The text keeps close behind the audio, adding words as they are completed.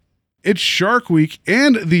It's Shark Week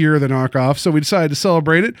and the year of the knockoff, so we decided to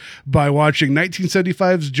celebrate it by watching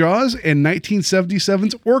 1975's Jaws and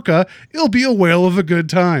 1977's Orca. It'll be a whale of a good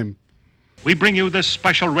time. We bring you this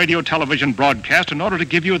special radio television broadcast in order to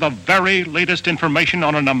give you the very latest information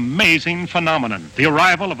on an amazing phenomenon. The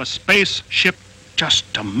arrival of a spaceship.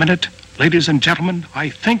 Just a minute. Ladies and gentlemen, I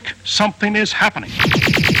think something is happening.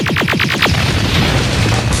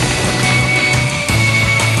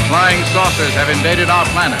 Flying saucers have invaded our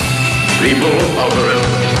planet. People of Earth,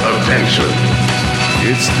 attention.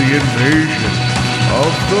 It's the invasion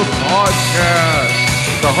of the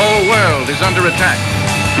podcast. The whole world is under attack.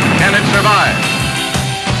 Can it survive?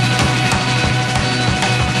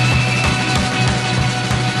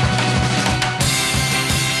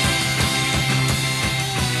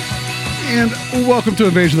 And welcome to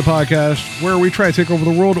Invasion of the Podcast, where we try to take over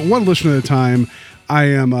the world one listener at a time. I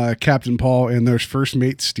am Captain Paul, and there's First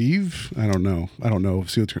Mate Steve. I don't know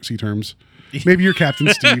sea terms. Maybe you're Captain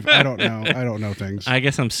Steve. I don't know things. I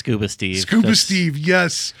guess I'm Scuba Steve. Steve,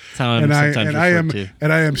 yes. That's how I'm sometimes referred to.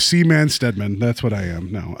 And I am Seaman Stedman. That's what I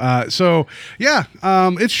am. No.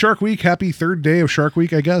 It's Shark Week. Happy third day of Shark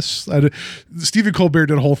Week, I guess. Stephen Colbert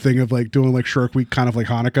did a whole thing of like doing like Shark Week, kind of like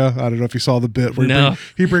Hanukkah. I don't know if you saw the bit where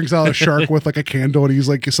he brings out a shark with like a candle and he's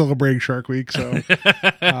like celebrating Shark Week. So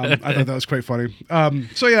I thought that was quite funny.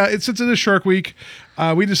 Since it is Shark Week,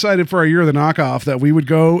 we decided for our year of the knockoff that we would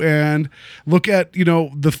go and look at,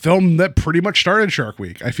 the film that pretty much started Shark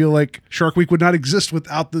Week. I feel like Shark Week would not exist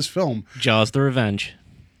without this film. Jaws the Revenge.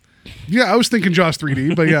 Yeah, I was thinking Jaws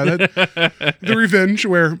 3D, but yeah, The Revenge,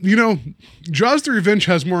 where, Jaws the Revenge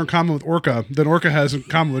has more in common with Orca than Orca has in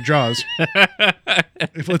common with Jaws.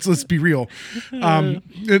 Let's be real.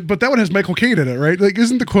 But that one has Michael Caine in it, right? Like,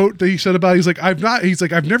 isn't the quote that he said about,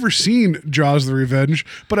 I've never seen Jaws the Revenge,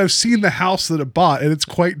 but I've seen the house that it bought, and it's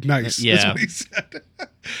quite nice. Yeah. That's what he said.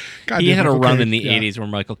 God, he had Michael a run Caine. in the 80s where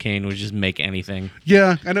Michael Caine would just make anything.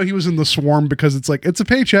 Yeah, I know he was in The Swarm because it's like, it's a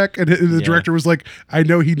paycheck, and the director was like, I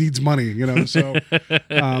know he needs money, so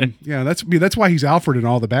that's why he's Alfred in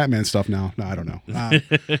all the Batman stuff now. No, I don't know.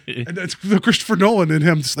 And it's Christopher Nolan and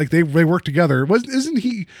him, just like they work together.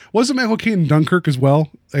 Wasn't Michael Caine in Dunkirk as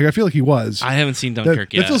well? Like, I feel like he was. I haven't seen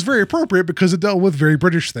Dunkirk yet. That feels very appropriate because it dealt with very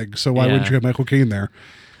British things, so why wouldn't you have Michael Caine there?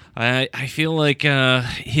 I feel like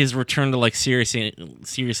his return to like serious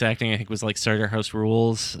acting, I think, was like Cider House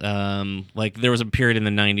Rules. Like there was a period in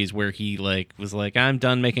the 90s where he was like, I'm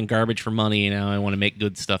done making garbage for money, and now I want to make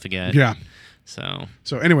good stuff again. Yeah. So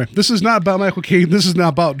anyway, this is not about Michael Caine. This is not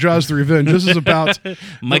about Jaws the Revenge. This is about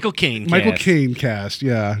Michael Caine. Michael Caine cast.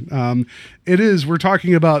 Yeah. It is. We're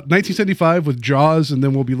talking about 1975 with Jaws, and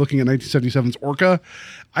then we'll be looking at 1977's Orca.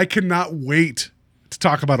 I cannot wait to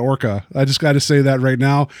talk about Orca. I just got to say that right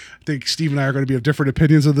now. I think Steve and I are going to be of different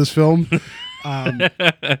opinions of this film. I'm going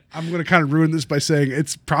to kind of ruin this by saying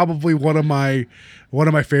it's probably one of my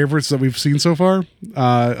favorites that we've seen so far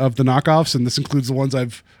of the knockoffs, and this includes the ones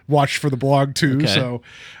I've watched for the blog too. Okay. So,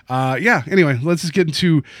 Anyway, let's just get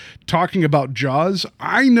into talking about Jaws.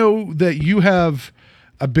 I know that you have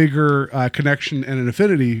a bigger connection and an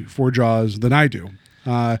affinity for Jaws than I do.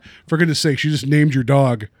 For goodness sakes, you just named your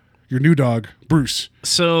new dog, Bruce.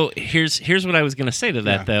 So here's what I was going to say to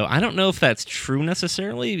that, though. I don't know if that's true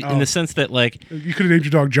necessarily, in the sense that, like... You could have named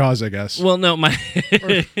your dog Jaws, I guess. Well, no,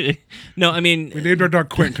 No, I mean... We named our dog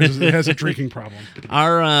Quint because it has a drinking problem.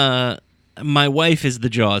 My wife is the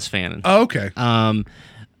Jaws fan. Oh, okay. I,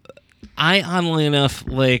 oddly enough,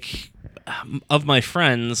 of my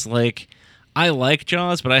friends, I like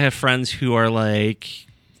Jaws, but I have friends who are like...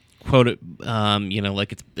 quote it,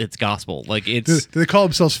 it's gospel. Like it's. Do they call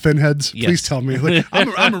themselves finheads? Yes. Please tell me. Like,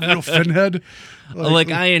 I'm a real finhead.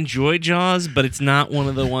 I enjoy Jaws, but it's not one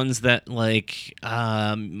of the ones that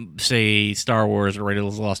say Star Wars or Raiders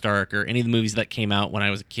of the Lost Ark or any of the movies that came out when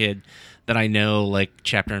I was a kid that I know like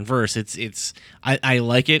chapter and verse. I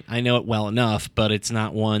like it. I know it well enough, but it's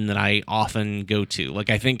not one that I often go to.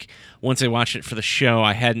 Like I think once I watched it for the show,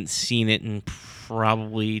 I hadn't seen it in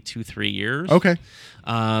probably 2-3 years. Okay.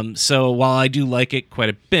 So while I do like it quite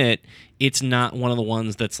a bit, it's not one of the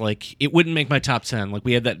ones that's like, it wouldn't make my top 10. Like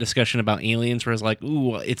we had that discussion about Aliens where I was like,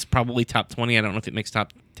 ooh, it's probably top 20. I don't know if it makes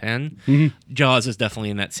top 10. Mm-hmm. Jaws is definitely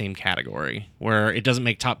in that same category where it doesn't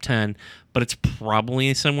make top 10, but it's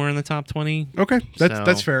probably somewhere in the top 20. Okay,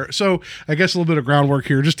 that's fair. So I guess a little bit of groundwork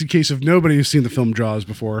here, just in case if nobody has seen the film Jaws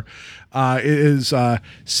before. It is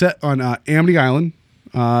set on Amity Island.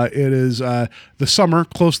 It is the summer,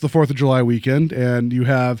 close to the 4th of July weekend, and you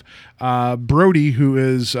have Brody, who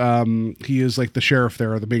is he is like the sheriff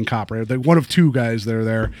there, or the main cop, right? One of two guys that are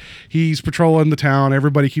there. He's patrolling the town.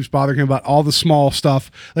 Everybody keeps bothering him about all the small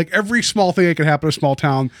stuff, like every small thing that could happen in a small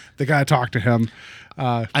town. They gotta talk to him.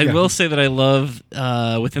 I will say that I love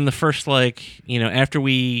within the first, after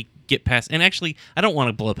we get past, and actually I don't want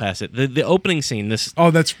to blow past it, the opening scene, I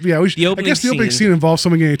guess the opening scene involves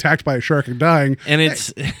someone getting attacked by a shark and dying, and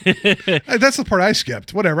it's that's the part I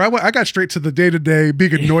skipped. Whatever, I got straight to the day-to-day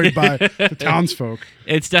being annoyed by the townsfolk.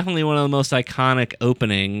 It's definitely one of the most iconic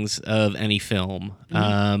openings of any film.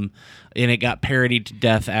 And it got parodied to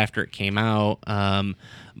death after it came out.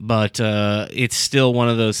 But it's still one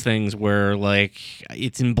of those things where,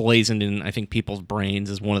 it's emblazoned in, I think, people's brains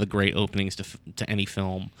as one of the great openings to any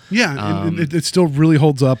film. Yeah, and it still really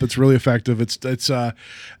holds up. It's really effective. It's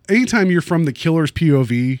anytime you're from the killer's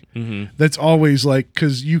POV, that's always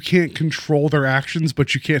because you can't control their actions,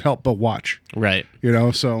 but you can't help but watch. Right.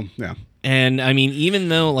 So, yeah. And I mean, even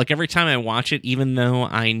though, every time I watch it, even though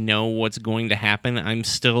I know what's going to happen, I'm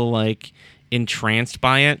still, entranced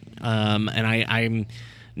by it. And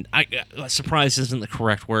I'm surprised isn't the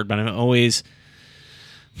correct word, but I'm always,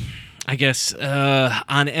 I guess,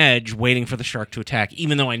 on edge, waiting for the shark to attack.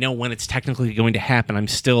 Even though I know when it's technically going to happen, I'm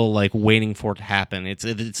still waiting for it to happen. It's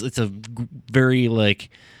a very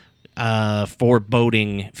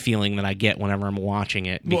foreboding feeling that I get whenever I'm watching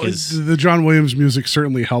it, because the John Williams music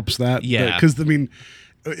certainly helps that. Yeah, because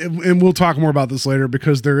and we'll talk more about this later,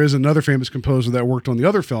 because there is another famous composer that worked on the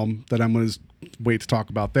other film that I'm going to wait to talk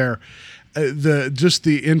about there.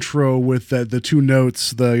 The intro with the two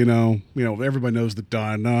notes, everybody knows the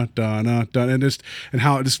dun dun dun, and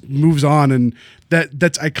how it just moves on, and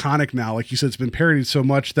that's iconic now. Like you said, it's been parodied so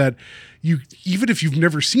much that even if you've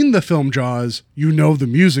never seen the film Jaws, you know the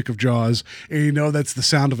music of Jaws, and you know that's the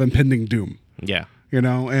sound of impending doom. Yeah.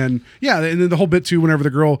 And then the whole bit too, whenever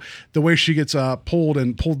the way she gets pulled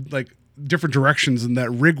different directions, and that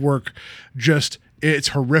rig work, it's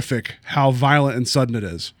horrific how violent and sudden it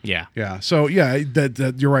is. Yeah. Yeah. So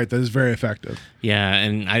that you're right. That is very effective. Yeah,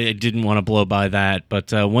 and I didn't want to blow by that,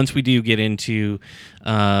 but once we do get into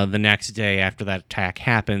the next day after that attack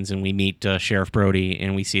happens, and we meet Sheriff Brody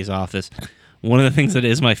and we see his office, one of the things that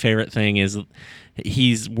is my favorite thing is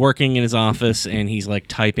he's working in his office and he's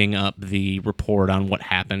typing up the report on what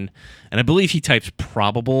happened. And I believe he types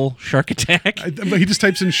probable shark attack. But he just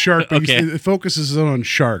types in shark, but Okay. it focuses on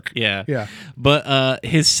shark. Yeah. Yeah. But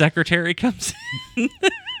his secretary comes in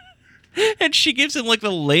and she gives him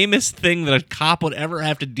the lamest thing that a cop would ever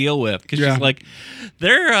have to deal with. Because she's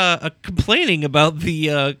they're complaining about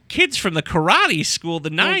the kids from the karate school, the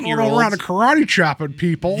 9-year-olds. Going around a karate chopping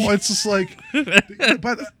people. It's just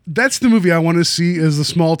but that's the movie I want to see, is the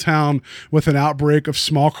small town with an outbreak of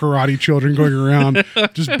small karate children going around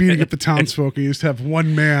just beating up the townsfolk. And you just have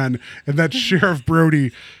one man, and that's Sheriff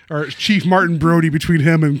Brody, or Chief Martin Brody, between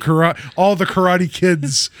him and all the Karate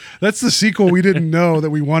Kids. That's the sequel we didn't know that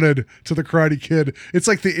we wanted to the Karate Kid. It's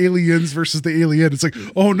like the Aliens versus the Alien. It's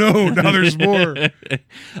oh no, now there's more.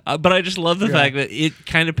 But I just love the fact that it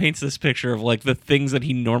kind of paints this picture of the things that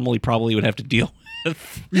he normally probably would have to deal with.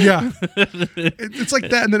 Yeah, it's like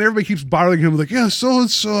that, and then everybody keeps bothering him so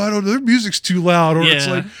and so. I don't know, their music's too loud, or it's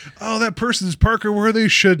that person's parking where they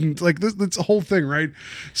shouldn't. That's a whole thing, right?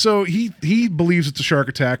 So he believes it's a shark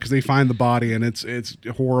attack because they find the body, and it's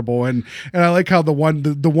horrible. And I like how the one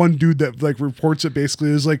dude that reports it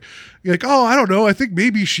basically is oh, I don't know, I think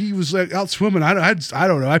maybe she was out swimming. I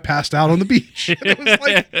don't know, I passed out on the beach. And it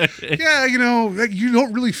was you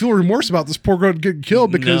don't really feel remorse about this poor girl getting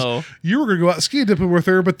killed, because you were gonna go out ski dipping with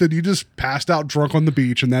her, but then you just passed out drunk on the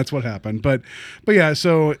beach, and that's what happened. But yeah,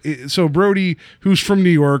 so Brody, who's from New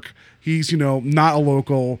York, he's not a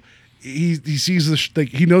local. He sees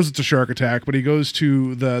he knows it's a shark attack, but he goes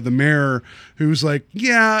to the mayor, who's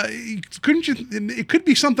couldn't you? It could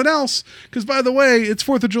be something else, because by the way, it's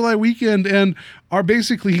 4th of July weekend, and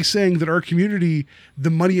basically he's saying that our community, the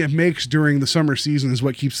money it makes during the summer season is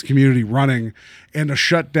what keeps the community running, and to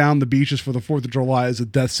shut down the beaches for the 4th of July is a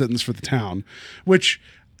death sentence for the town, which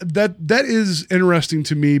that is interesting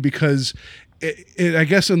to me, because I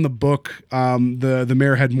guess in the book, the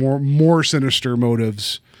mayor had more sinister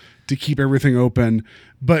motives to keep everything open,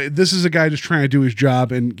 but this is a guy just trying to do his job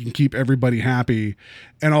and keep everybody happy,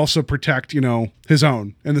 and also protect his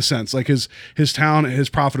own, in the sense his town, his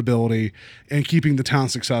profitability, and keeping the town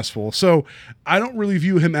successful. So I don't really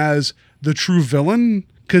view him as the true villain,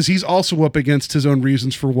 because he's also up against his own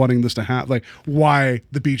reasons for wanting this to happen, like why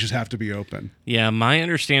the beaches have to be open. Yeah, my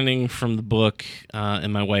understanding from the book,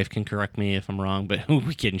 and my wife can correct me if I'm wrong, but who are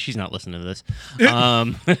we kidding? She's not listening to this.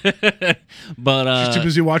 But She's too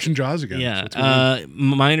busy watching Jaws again. Yeah,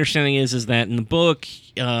 my understanding is that in the book,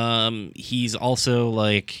 he's also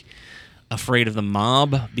like afraid of the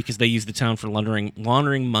mob because they use the town for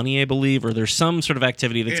laundering money, I believe, or there's some sort of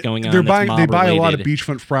activity that's going on. They buy a lot of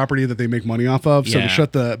beachfront property that they make money off of, so Yeah. to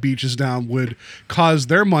shut the beaches down would cause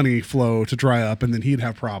their money flow to dry up, and then he'd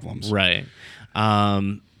have problems. Right.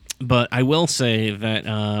 But I will say that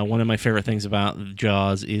one of my favorite things about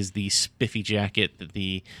Jaws is the spiffy jacket that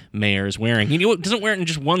the mayor is wearing. He doesn't wear it in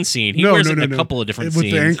just one scene. He wears it in a couple of different with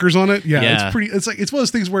scenes. the anchors on it. Yeah, Yeah. it's pretty. It's one of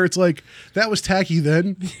those things where it's like that was tacky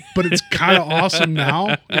then, but it's kind of awesome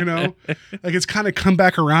now. You know, like it's kind of come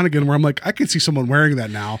back around again. Where I'm like, I could see someone wearing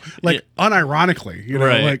that now, like unironically. You know,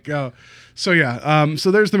 Right. like. So yeah, so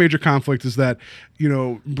there's the major conflict is that, you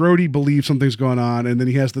know, Brody believes something's going on, and then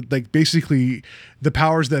he has basically the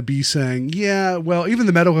powers that be saying, yeah, well, even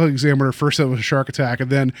the medical examiner first said it was a shark attack, and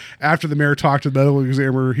then after the mayor talked to the medical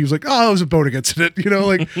examiner, he was like, oh, it was a boat incident, you know,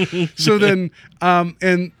 like, so then,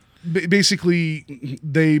 and basically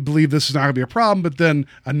they believe this is not gonna be a problem, but then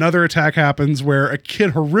another attack happens where a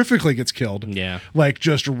kid horrifically gets killed. Yeah. Like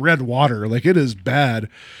just red water, like it is bad.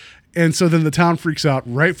 And so then the town freaks out,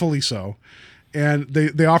 rightfully so. And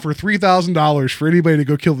they offer $3,000 for anybody to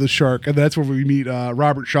go kill this shark. And that's where we meet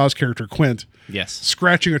Robert Shaw's character, Quint. Yes.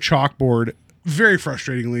 Scratching a chalkboard very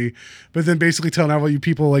frustratingly, but then basically telling all you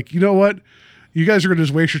people, like, you know what? You guys are going to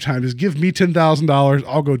just waste your time. Just give me $10,000.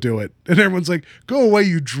 I'll go do it. And everyone's like, go away,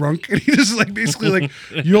 you drunk. And he just like basically like,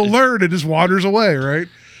 you'll learn. It just wanders away, right?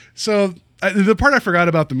 So the part I forgot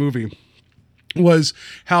about the movie was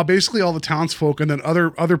how basically all the townsfolk and then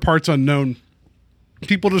other parts unknown,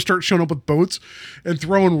 people just start showing up with boats and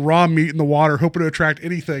throwing raw meat in the water, hoping to attract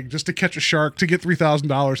anything just to catch a shark to get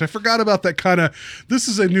 $3,000. I forgot about that kind of, this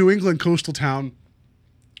is a New England coastal town,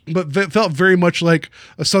 but it felt very much like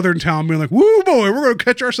a southern town being like, woo boy, we're going to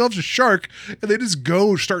catch ourselves a shark. And they just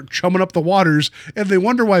go start chumming up the waters and they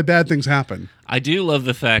wonder why bad things happen. I do love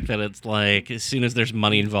the fact that it's like as soon as there's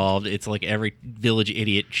money involved, it's like every village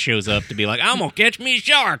idiot shows up to be like, I'm gonna catch me a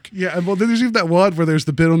shark. Yeah, and well, then there's even that one where there's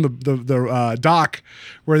the bit on the dock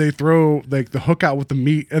where they throw like the hook out with the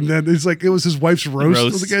meat, and then it's like it was his wife's roast.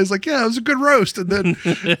 And the guy's like, yeah, it was a good roast, and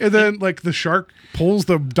then like the shark pulls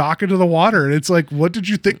the dock into the water, and it's like, what did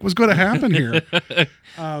you think was going to happen here?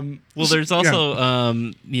 Well, there's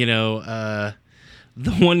also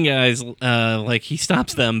the one guy's like he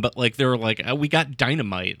stops them, but like they were like, we got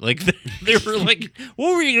dynamite. Like they were like,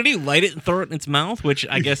 what were you gonna do? Light it and throw it in its mouth? Which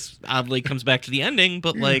I guess oddly comes back to the ending.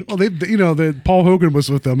 But like, well, Paul Hogan was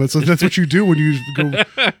with them. That's what you do when you go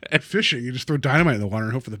fishing. You just throw dynamite in the water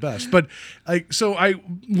and hope for the best. But so I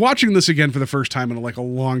watching this again for the first time in like a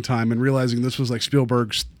long time and realizing this was like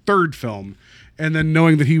Spielberg's third film, and then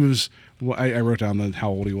knowing that he was. Well, I wrote down how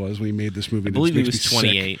old he was when he made this movie. I believe he was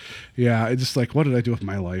 28. Yeah, I just like, what did I do with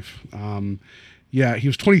my life? Yeah, he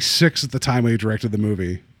was 26 at the time when he directed the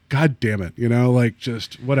movie. God damn it, like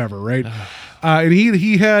just whatever, right? And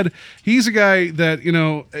he's a guy that,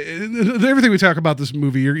 everything we talk about this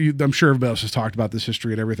movie, I'm sure everybody else has talked about this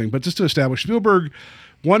history and everything, but just to establish, Spielberg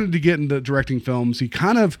wanted to get into directing films. He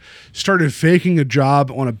kind of started faking a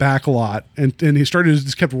job on a back lot, and he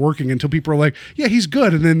just kept working until people were like, yeah, he's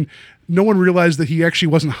good. And then no one realized that he actually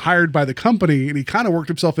wasn't hired by the company, and he kind of worked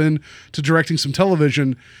himself in to directing some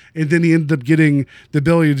television, and then he ended up getting the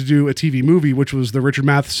ability to do a TV movie, which was the Richard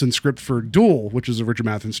Matheson script for Duel, which is a Richard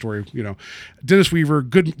Matheson story. Dennis Weaver,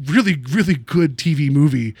 really, really good TV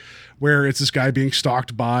movie where it's this guy being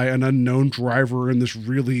stalked by an unknown driver in this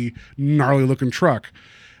really gnarly looking truck.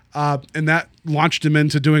 And that launched him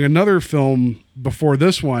into doing another film before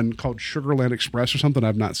this one called Sugarland Express or something.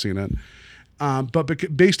 I've not seen it.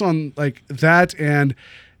 But based on like that and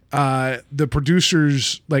the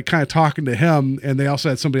producers like kind of talking to him, and they also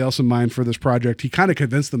had somebody else in mind for this project, he kind of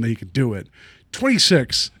convinced them that he could do it.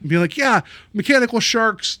 26, and be like, yeah, mechanical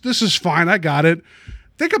sharks, this is fine, I got it.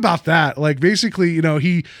 Think about that. Like basically,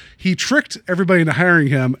 he tricked everybody into hiring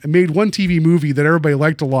him and made one TV movie that everybody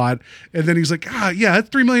liked a lot. And then he's like, yeah, that's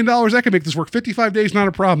 $3 million. I can make this work. 55 days, not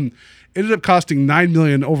a problem. Ended up costing $9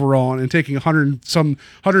 million overall and taking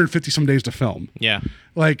 150 some days to film. Yeah.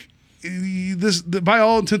 Like by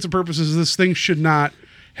all intents and purposes, this thing should not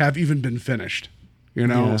have even been finished.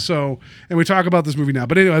 Yeah. So, and we talk about this movie now,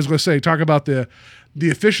 but anyway, I was going to say, talk about the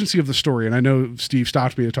efficiency of the story. And I know Steve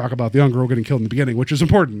stopped me to talk about the young girl getting killed in the beginning, which is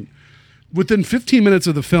important. within 15 minutes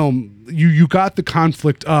of the film, you got the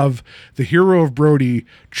conflict of the hero of Brody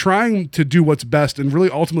trying to do what's best and really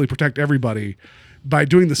ultimately protect everybody by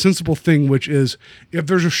doing the sensible thing, which is if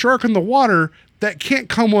there's a shark in the water that can't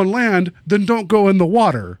come on land, then don't go in the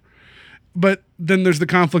water. But then there's the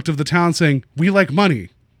conflict of the town saying, we like money.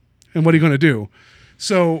 And what are you going to do?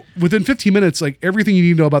 So within 15 minutes, like everything you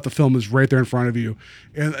need to know about the film is right there in front of you.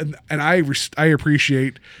 And I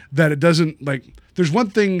appreciate that it doesn't like, there's one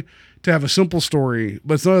thing to have a simple story,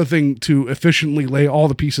 but it's another thing to efficiently lay all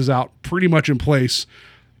the pieces out pretty much in place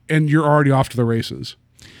and you're already off to the races.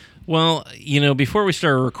 Well, before we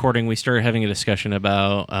started recording, we started having a discussion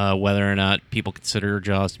about whether or not people consider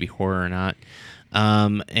Jaws to be horror or not.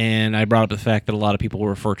 And I brought up the fact that a lot of people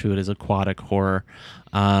refer to it as aquatic horror.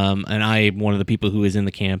 And I'm one of the people who is in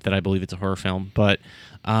the camp that I believe it's a horror film. But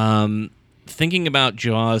thinking about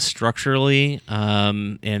Jaws structurally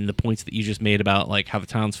and the points that you just made about like how the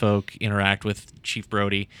townsfolk interact with Chief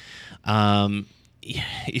Brody,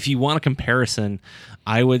 if you want a comparison,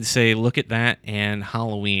 I would say look at that and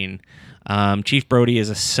Halloween. Chief Brody is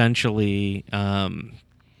essentially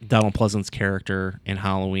Donald Pleasant's character in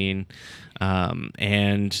Halloween,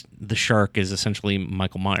 and the shark is essentially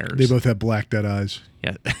Michael Myers. They both have black dead eyes.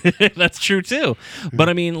 Yeah, that's true too. But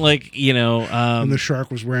I mean, like, and the shark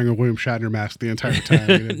was wearing a William Shatner mask the entire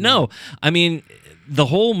time. No, I mean, the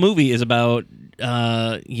whole movie is about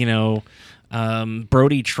Brody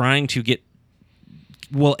trying to get.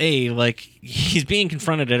 Well, he's being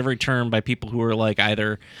confronted at every turn by people who are like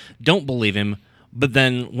either don't believe him, but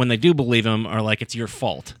then when they do believe him, are like it's your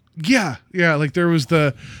fault. Yeah. Like there was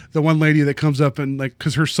the one lady that comes up and like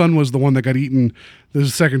because her son was the one that got eaten. There's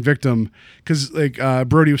a second victim because like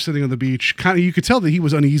Brody was sitting on the beach. Kind of, you could tell that he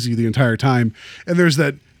was uneasy the entire time. And there's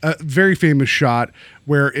that very famous shot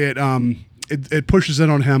where it pushes in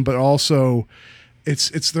on him, but also it's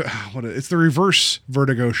the reverse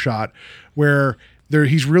vertigo shot where.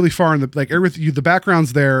 He's really far in the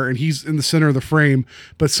background's there and he's in the center of the frame,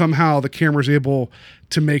 but somehow the camera's able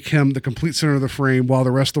to make him the complete center of the frame while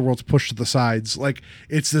the rest of the world's pushed to the sides. Like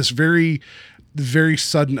it's this very, very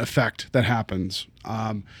sudden effect that happens.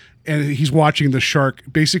 And he's watching the shark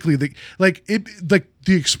basically the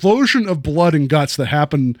explosion of blood and guts that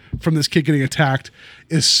happened from this kid getting attacked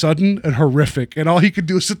is sudden and horrific. And all he could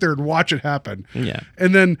do is sit there and watch it happen. Yeah.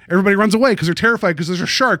 And then everybody runs away because they're terrified because there's a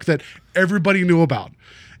shark that everybody knew about.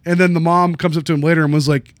 And then the mom comes up to him later and was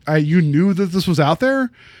like, you knew that this was out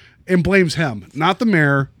there? And blames him, not the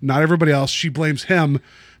mayor, not everybody else. She blames him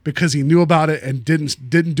because he knew about it and didn't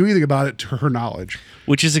do anything about it to her knowledge.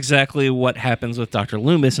 Which is exactly what happens with Dr.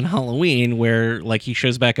 Loomis in Halloween, where like he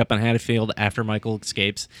shows back up on Haddonfield after Michael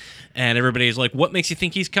escapes, and everybody's like, "What makes you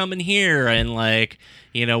think he's coming here?" And like,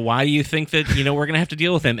 why do you think that we're gonna have to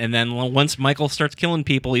deal with him? And then once Michael starts killing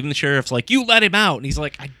people, even the sheriff's like, "You let him out," and he's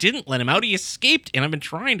like, "I didn't let him out. He escaped, and I've been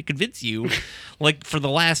trying to convince you, like for the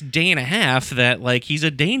last day and a half, that like he's a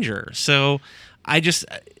danger." So I just.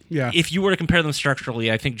 Yeah. If you were to compare them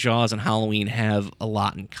structurally, I think Jaws and Halloween have a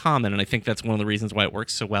lot in common, and I think that's one of the reasons why it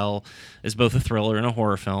works so well as both a thriller and a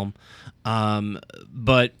horror film.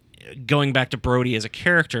 But going back to Brody as a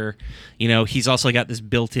character, he's also got this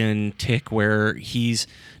built-in tick where he's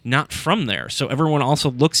not from there, so everyone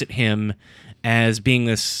also looks at him as being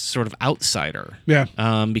this sort of outsider. Yeah.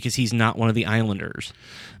 Because he's not one of the islanders.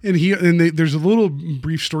 And there's a little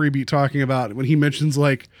brief story beat talking about when he mentions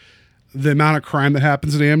like the amount of crime that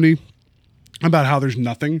happens in Amity, about how there's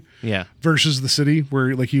nothing, versus the city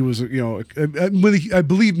where like he was, I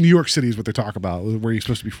believe New York City is what they talk about, where he's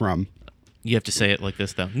supposed to be from. You have to say it like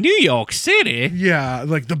this though, New York City. Yeah,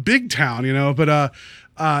 like the big town, But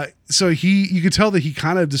so you could tell that he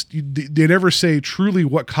kind of just they never say truly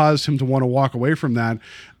what caused him to want to walk away from that,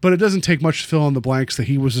 but it doesn't take much to fill in the blanks that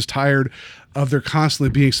he was just tired of there constantly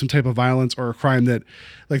being some type of violence or a crime that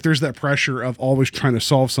like there's that pressure of always trying to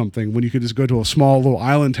solve something when you could just go to a small little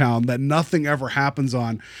island town that nothing ever happens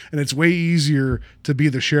on, and it's way easier to be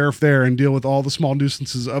the sheriff there and deal with all the small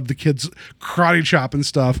nuisances of the kids karate chopping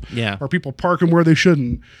stuff, or people parking where they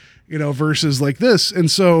shouldn't, versus like this.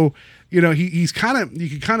 And so he's kind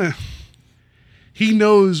of he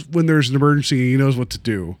knows when there's an emergency and he knows what to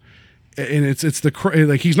do. And it's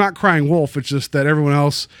like he's not crying wolf. It's just that everyone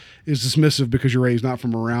else is dismissive because you're raised not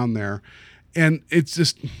from around there, and it's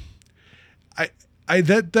just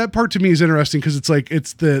that part to me is interesting because it's like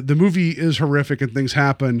the movie is horrific and things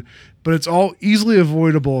happen, but it's all easily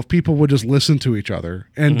avoidable if people would just listen to each other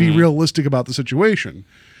and be realistic about the situation.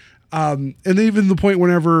 And even the point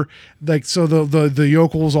whenever like so the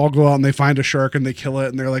yokels all go out and they find a shark and they kill it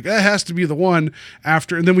and they're like, it has to be the one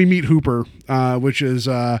after. And then we meet Hooper, which is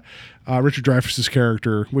Richard Dreyfuss's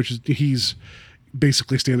character, which is he's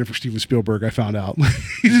basically standing for Steven Spielberg. I found out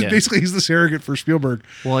he's the surrogate for Spielberg.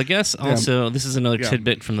 Well, I guess also this is another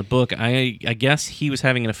tidbit from the book. I guess he was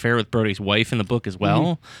having an affair with Brody's wife in the book as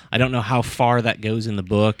well. I don't know how far that goes in the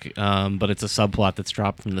book, but it's a subplot that's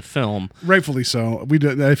dropped from the film. Rightfully so.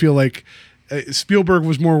 I feel like Spielberg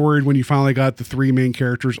was more worried when you finally got the three main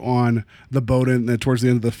characters on the boat and towards the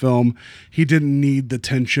end of the film. He didn't need the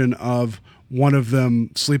tension of one of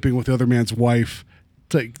them sleeping with the other man's wife.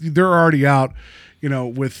 They're already out,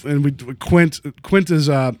 Quint is,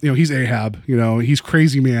 he's Ahab, he's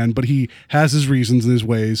crazy man, but he has his reasons and his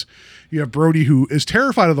ways. You have Brody, who is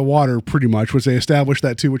terrified of the water pretty much, which they established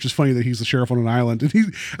that too, which is funny that he's the sheriff on an island.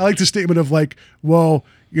 And I like the statement of like, well,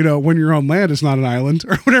 when you're on land, it's not an island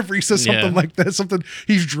or whatever. He says something like that,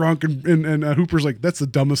 he's drunk and Hooper's like, that's the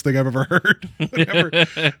dumbest thing I've ever heard. Whatever.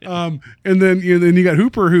 And then you got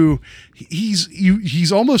Hooper, who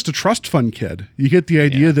he's almost a trust fund kid. You get the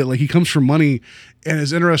idea that like he comes from money and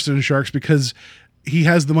is interested in sharks because he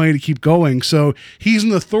has the money to keep going. So he's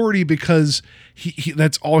an authority because he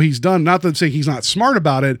that's all he's done. Not that I'm saying he's not smart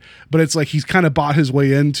about it, but it's like he's kind of bought his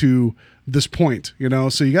way into this point,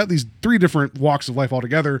 So you got these three different walks of life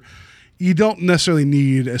altogether. You don't necessarily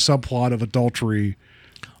need a subplot of adultery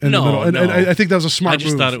in the middle. And I think that was a smart move. I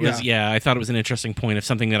just thought it was, I thought it was an interesting point of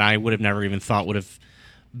something that I would have never even thought would have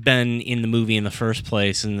been in the movie in the first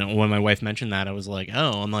place. And when my wife mentioned that, I was like,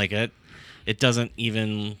 oh, I'm like, it doesn't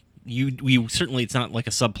even... certainly it's not like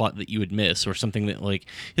a subplot that you would miss or something that like,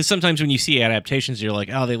 because sometimes when you see adaptations you're like,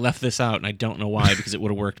 oh, they left this out and I don't know why because it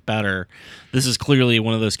would have worked better. This is clearly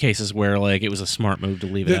one of those cases where like it was a smart move to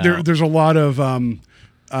leave it out. There's a lot of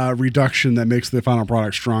reduction that makes the final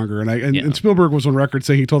product stronger, and Spielberg was on record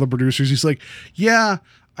saying, he told the producers, he's like,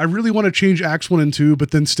 I really want to change acts 1 and 2,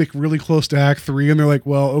 but then stick really close to act 3. And they're like,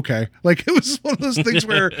 well, okay. Like it was one of those things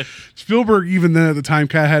where Spielberg, even then at the time,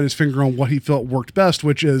 kind of had his finger on what he felt worked best,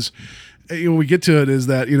 which is, when we get to it, is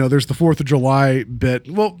that, there's the 4th of July bit.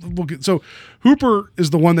 Well, so Hooper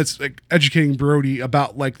is the one that's like educating Brody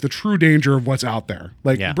about like the true danger of what's out there.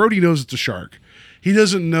 Like Brody knows it's a shark. He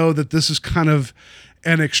doesn't know that this is kind of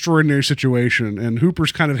an extraordinary situation, and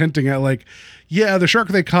Hooper's kind of hinting at like, the shark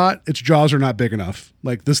they caught, its jaws are not big enough.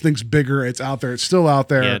 Like this thing's bigger, it's out there, it's still out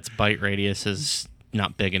there. Yeah, its bite radius is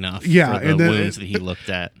not big enough for the wounds that he looked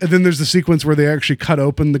at. And then there's the sequence where they actually cut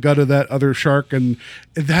open the gut of that other shark, and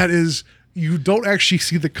that is, you don't actually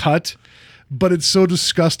see the cut, but it's so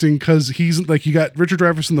disgusting because he's like, you got Richard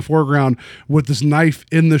Dreyfuss in the foreground with this knife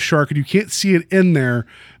in the shark, and you can't see it in there,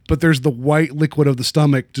 but there's the white liquid of the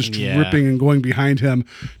stomach just dripping and going behind him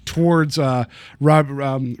towards Rob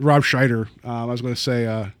Schneider. I was going to say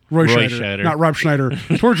Roy Schneider, not Rob Schneider.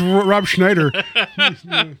 Towards Rob Schneider.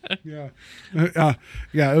 It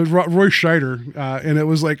was Roy Schneider, and it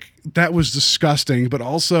was like, that was disgusting, but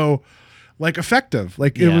also like effective.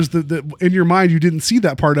 Like it was the in your mind, you didn't see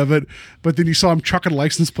that part of it, but then you saw him chucking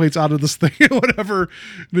license plates out of this thing or whatever.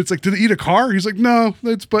 And it's like, did it eat a car? He's like, no,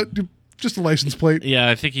 but just a license plate. Yeah,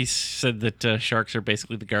 I think he said that sharks are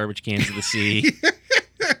basically the garbage cans of the sea.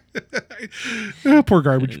 Poor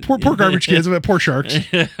garbage. Poor garbage cans. Poor sharks.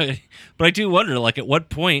 But I do wonder, like, at what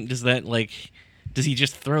point does he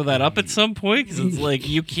just throw that up at some point? Because it's like,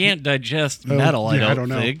 you can't digest metal, I don't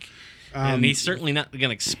think. And he's certainly not going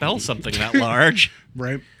to expel something that large.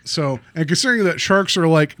 Right. So, and considering that sharks are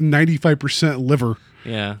like 95% liver.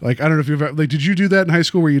 Yeah. Like, I don't know if you've ever, like, did you do that in high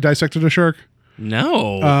school where you dissected a shark?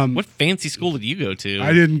 No. What fancy school did you go to?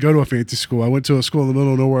 I didn't go to a fancy school. I went to a school in the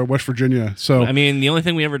middle of nowhere, West Virginia. So I mean, the only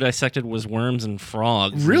thing we ever dissected was worms and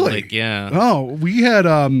frogs. Really? Like, yeah. Oh, we had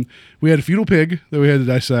a fetal pig that we had to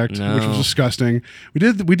dissect, which was disgusting. We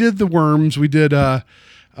did the worms. We did a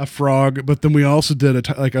frog, but then we also did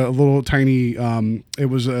a little tiny. It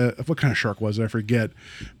was what kind of shark was it? I forget,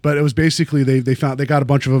 but it was basically they got a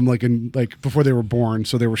bunch of them like before they were born,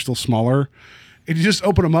 so they were still smaller. And you just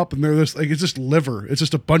open them up, and they're this like, it's just liver. It's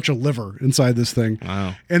just a bunch of liver inside this thing.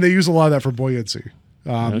 Wow. And they use a lot of that for buoyancy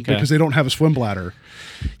because they don't have a swim bladder.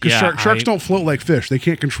 Because sharks don't float like fish. They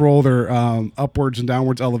can't control their upwards and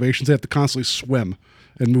downwards elevations. They have to constantly swim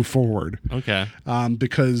and move forward. Okay.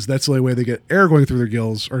 Because that's the only way they get air going through their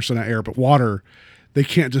gills, or so not air, but water. They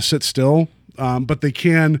can't just sit still, but they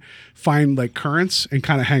can find like currents and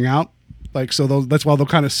kind of hang out. Like, so that's why they'll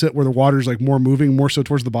kind of sit where the water's like more moving, more so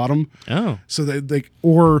towards the bottom. Oh. So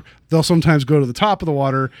or they'll sometimes go to the top of the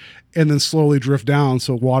water and then slowly drift down,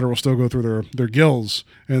 so water will still go through their gills,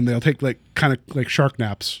 and they'll take like kind of like shark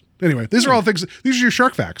naps anyway, these are all things. These are your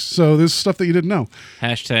shark facts. So this is stuff that you didn't know.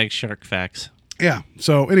 Hashtag shark facts. Yeah.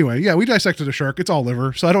 So anyway, yeah, we dissected a shark. It's all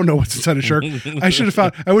liver. So I don't know what's inside a shark.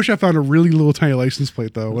 I wish I found a really little tiny license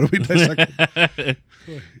plate though. What do we dissect?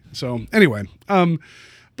 So anyway,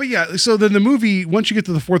 but yeah, so then the movie, once you get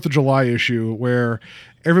to the 4th of July issue where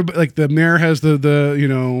everybody, like the mayor has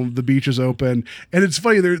the beach is open, and it's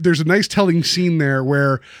funny, there's a nice telling scene there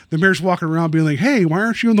where the mayor's walking around being like, hey, why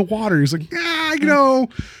aren't you in the water? He's like, I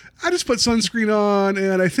just put sunscreen on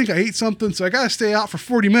and I think I ate something, so I got to stay out for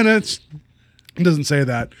 40 minutes. He doesn't say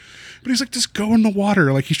that, but he's like, just go in the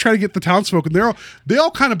water. Like he's trying to get the townsfolk, and they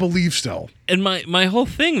all kind of believe still. And my whole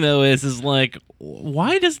thing though is like,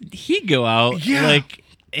 why does he go out? Yeah. Like,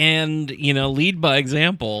 and lead by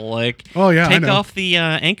example. Like, oh yeah, take off the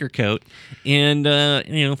anchor coat and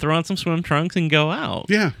throw on some swim trunks and go out.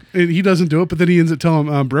 Yeah, and he doesn't do it, but then he ends up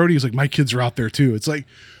telling Brody, he's like, my kids are out there too. It's like,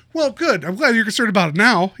 well, good. I'm glad you're concerned about it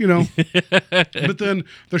now, But then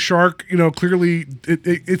the shark, clearly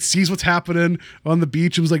it sees what's happening on the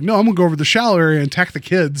beach and was like, no, I'm going to go over the shallow area and attack the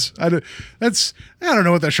kids. I don't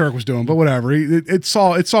know what that shark was doing, but whatever. It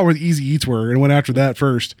saw where the easy eats were and went after that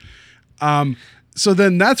first. So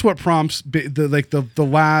then that's what prompts the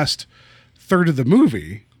last third of the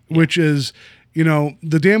movie, which is,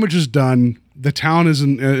 the damage is done. The town is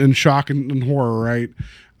in shock and horror, right?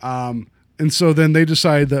 And so then they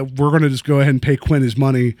decide that we're going to just go ahead and pay Quint his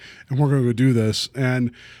money and we're going to go do this. And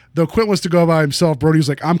though Quint wants to go by himself, Brody's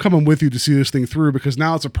like, I'm coming with you to see this thing through because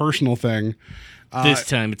now it's a personal thing. This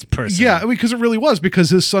time it's personal. Yeah, because it really was, because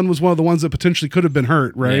his son was one of the ones that potentially could have been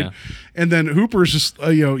hurt, right? Yeah. And then Hooper's just,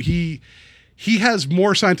 he has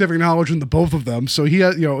more scientific knowledge than the both of them. So he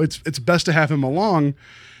has, it's best to have him along.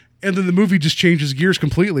 And then the movie just changes gears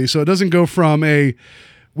completely. So it doesn't go from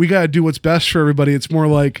we got to do what's best for everybody. It's more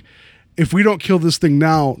like, if we don't kill this thing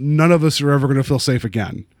now, none of us are ever going to feel safe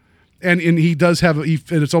again. And he does have, and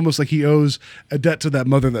it's almost like he owes a debt to that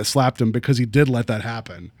mother that slapped him because he did let that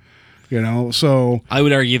happen. So I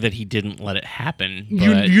would argue that he didn't let it happen.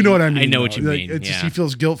 You know what I mean? I know what you like, mean. It's just, he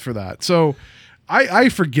feels guilt for that. So I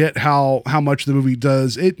forget how much the movie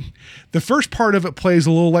does. The first part of it plays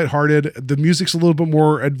a little lighthearted. The music's a little bit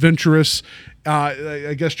more adventurous.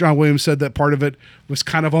 I guess John Williams said that part of it was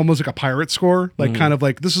kind of almost like a pirate score, like kind of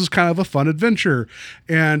like, this is kind of a fun adventure.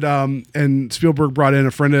 And Spielberg brought in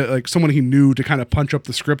a friend, like someone he knew, to kind of punch up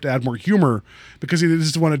the script, add more humor, because he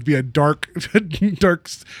just wanted to be a dark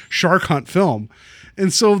shark hunt film.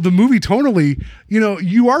 And so the movie tonally,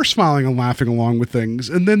 you are smiling and laughing along with things,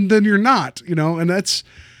 and then you're not, and that's,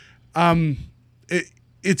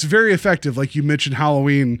 it's very effective. Like you mentioned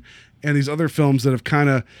Halloween and these other films that have kind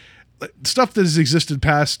of stuff that has existed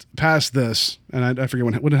past this. And I forget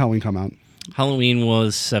when did Halloween come out? Halloween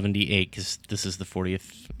was 78 because this is the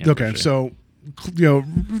 40th. Okay. So,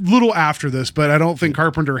 little after this, but I don't think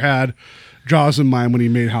Carpenter had Jaws in mind when he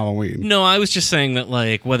made Halloween. No, I was just saying that,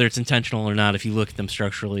 like, whether it's intentional or not, if you look at them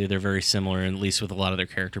structurally, they're very similar, at least with a lot of their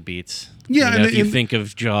character beats. Yeah, if you think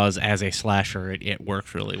of Jaws as a slasher, it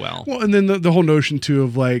works really well. Well, and then the whole notion too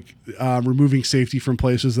of like removing safety from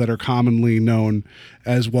places that are commonly known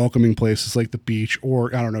as welcoming places, like the beach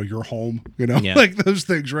or I don't know, your home, like those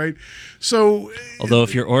things, right? So, although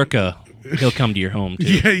if you're Orca, he'll come to your home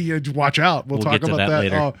too. Yeah, watch out. We'll talk get to about that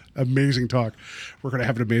later. Oh, amazing talk. We're going to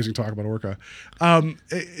have an amazing talk about Orca.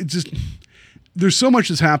 It just, there's so much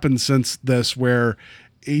that's happened since this where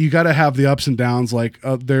you got to have the ups and downs. Like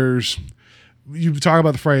you talk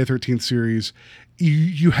about the Friday the 13th series.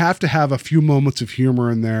 You have to have a few moments of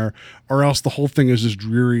humor in there, or else the whole thing is just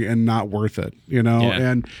dreary and not worth it. Yeah.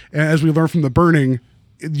 And as we learned from The Burning,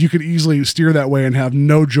 you could easily steer that way and have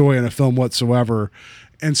no joy in a film whatsoever,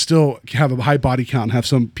 and still have a high body count and have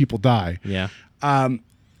some people die. Yeah.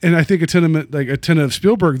 And I think a tenet of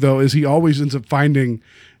Spielberg though is he always ends up finding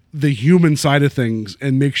the human side of things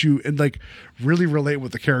and makes you like really relate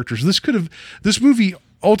with the characters. This movie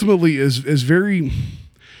ultimately is very,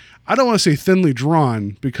 I don't want to say thinly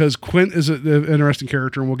drawn, because Quint is an interesting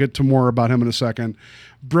character and we'll get to more about him in a second.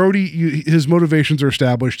 Brody, his motivations are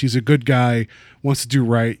established. He's a good guy, wants to do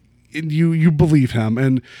right. And you believe him,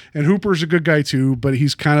 and Hooper's a good guy too, but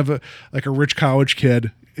he's kind of like a rich college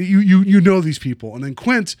kid. You know these people, and then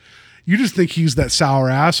Quint, you just think he's that sour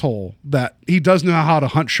asshole that he does know how to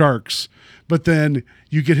hunt sharks, but then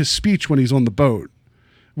you get his speech when he's on the boat,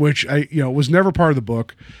 which was never part of the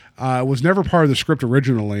book, was never part of the script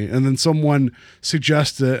originally, and then someone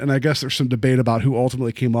suggested it, and I guess there's some debate about who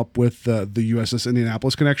ultimately came up with the USS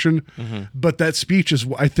Indianapolis connection, but that speech is,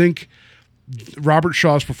 I think, Robert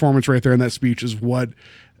Shaw's performance right there in that speech is what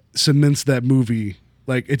cements that movie.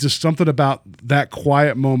 Like, it's just something about that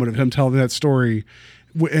quiet moment of him telling that story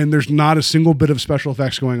and there's not a single bit of special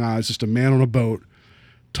effects going on. It's just a man on a boat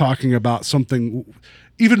talking about something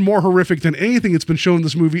even more horrific than anything that's been shown in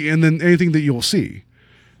this movie, and then anything that you'll see.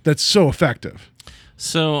 That's so effective.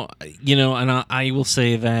 So, and I will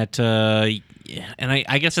say that, and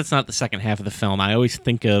I guess it's not the second half of the film. I always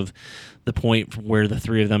think of the point where the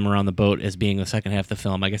three of them are on the boat as being the second half of the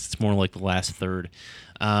film. I guess it's more like the last third.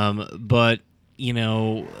 But,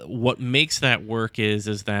 what makes that work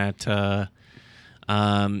is that,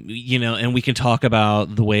 and we can talk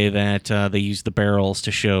about the way that they use the barrels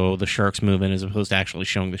to show the shark's movement as opposed to actually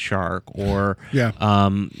showing the shark, or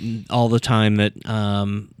all the time that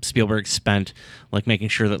Spielberg spent like making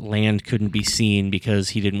sure that land couldn't be seen because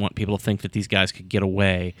he didn't want people to think that these guys could get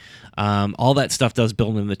away. All that stuff does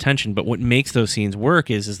build in the tension, but what makes those scenes work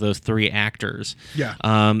is those three actors. Yeah.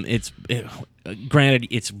 Granted,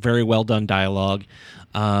 it's very well done dialogue,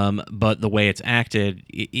 but the way it's acted,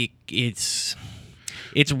 it's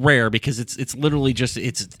rare because it's literally just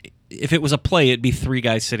if it was a play, it'd be three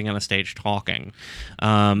guys sitting on a stage talking,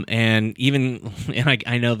 and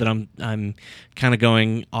I know that I'm kind of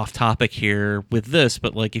going off topic here with this,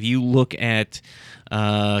 but like if you look at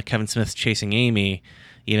Kevin Smith's Chasing Amy,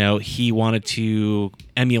 he wanted to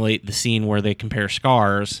emulate the scene where they compare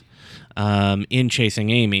scars in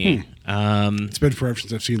Chasing Amy. It's been forever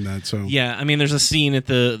since I've seen that. So yeah, I mean, there's a scene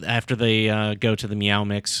after they go to the Meow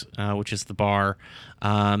Mix, which is the bar.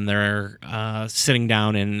 They're sitting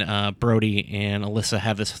down, and Brody and Alyssa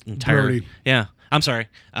have this entire Brody. Yeah, I'm sorry,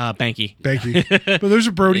 Banky. But there's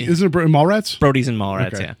a Brody. Isn't it Mallrats? Brody's in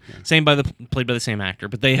Mallrats. Okay. Yeah. Played by the same actor.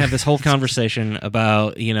 But they have this whole conversation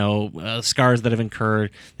about scars that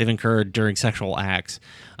they've incurred during sexual acts.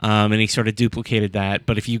 And he sort of duplicated that.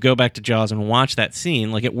 But if you go back to Jaws and watch that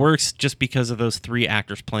scene, like it works just because of those three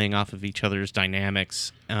actors playing off of each other's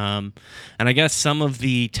dynamics. And I guess some of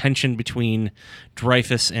the tension between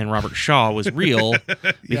Dreyfuss and Robert Shaw was real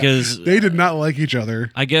because they did not like each other.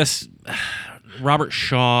 I guess Robert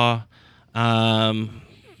Shaw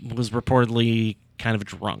was reportedly kind of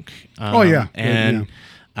drunk. And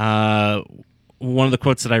one of the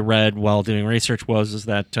quotes that I read while doing research was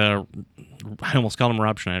that I almost called him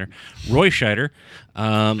Rob Schneider. Roy Scheider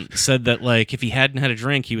said that like if he hadn't had a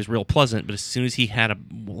drink, he was real pleasant, but as soon as he had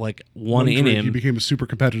one in drink, him, he became a super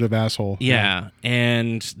competitive asshole. Yeah,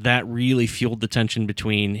 and that really fueled the tension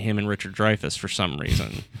between him and Richard Dreyfuss for some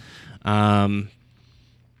reason.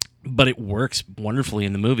 But it works wonderfully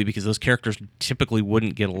in the movie because those characters typically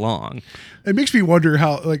wouldn't get along. It makes me wonder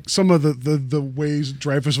how, like, some of the ways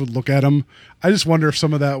Dreyfuss would look at him. I just wonder if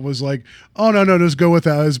some of that was like, oh, no, just go with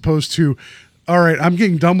that, as opposed to, all right, I'm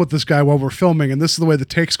getting done with this guy while we're filming, and this is the way the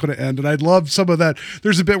take's going to end. And I'd love some of that.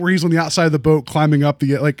 There's a bit where he's on the outside of the boat climbing up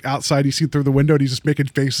the, like, outside. You see through the window, and he's just making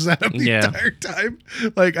faces at him the entire time.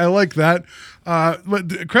 Like, I like that.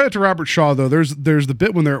 But credit to Robert Shaw, though. There's the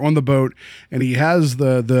bit when they're on the boat, and he has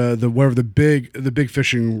the big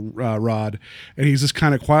fishing rod, and he's just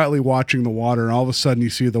kind of quietly watching the water, and all of a sudden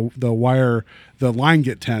you see the line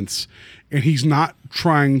get tense, and he's not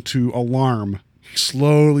trying to alarm.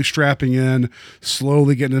 Slowly strapping in,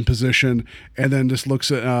 slowly getting in position, and then just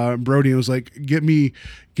looks at Brody and was like, get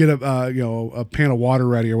a pan of water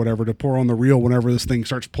ready or whatever to pour on the reel whenever this thing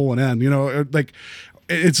starts pulling in. Like,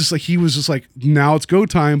 it's just like he was just like, now it's go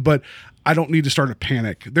time, but I don't need to start a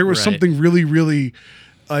panic. There was something really, really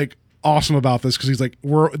like awesome about this because he's like,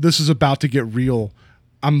 this is about to get real.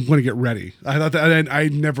 I'm going to get ready. I thought that I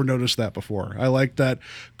never noticed that before. I like that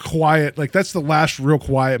quiet, like that's the last real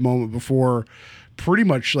quiet moment before pretty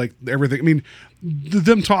much like everything. I mean,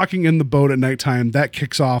 them talking in the boat at nighttime, that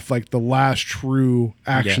kicks off like the last true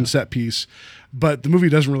action set piece, but the movie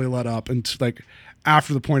doesn't really let up until like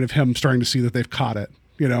after the point of him starting to see that they've caught it,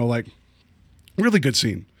 like really good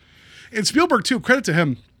scene. And Spielberg too, credit to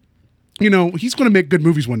him. He's going to make good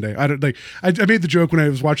movies one day. I made the joke when I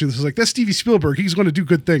was watching this. I was like, that's Steven Spielberg. He's going to do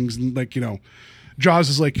good things. And like, Jaws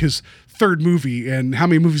is like his third movie, and how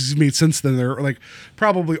many movies he's made since then? They're like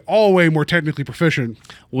probably all way more technically proficient.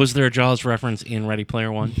 Was there a Jaws reference in Ready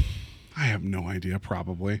Player One? I have no idea.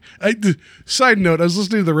 Probably. Side note: I was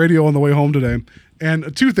listening to the radio on the way home today,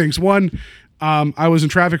 and two things. One, I was in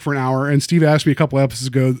traffic for an hour, and Steve asked me a couple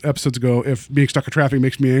episodes ago if being stuck in traffic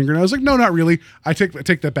makes me angry, and I was like, no, not really. I take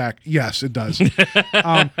that back. Yes, it does.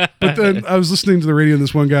 But then I was listening to the radio, and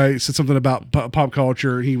this one guy said something about pop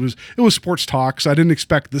culture, and it was sports talk, so I didn't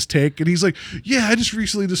expect this take, and he's like, yeah, I just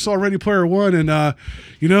recently saw Ready Player One, and I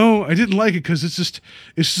didn't like it because it's just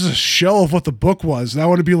a shell of what the book was, and I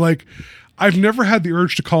want to be like, I've never had the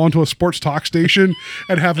urge to call into a sports talk station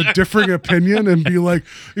and have a differing opinion and be like,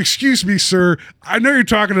 excuse me, sir, I know you're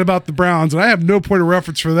talking about the Browns and I have no point of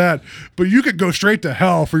reference for that, but you could go straight to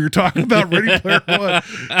hell for you're talking about Ready Player One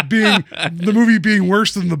being the movie being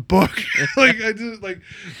worse than the book. Like I just like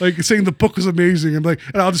saying the book was amazing and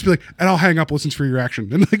I'll just be like, and I'll hang up, listen for your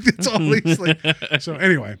reaction. And like, it's always like, so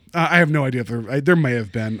anyway, I have no idea if there may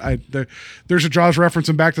have been, there's a Jaws reference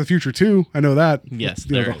in Back to the Future too. I know that. Yes,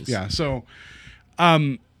 there is. Yeah. So,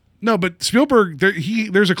 no, but Spielberg,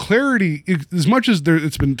 there's a clarity as much as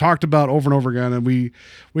it's been talked about over and over again, and we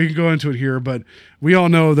can go into it here, but we all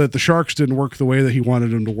know that the sharks didn't work the way that he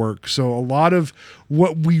wanted them to work. So a lot of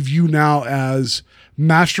what we view now as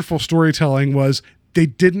masterful storytelling was they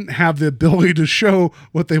didn't have the ability to show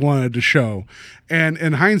what they wanted to show. And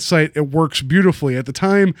in hindsight, it works beautifully. At the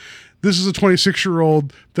time, this is a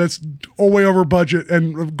 26-year-old that's way over budget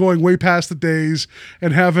and going way past the days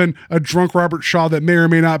and having a drunk Robert Shaw that may or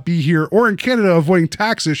may not be here or in Canada avoiding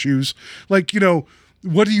tax issues. Like,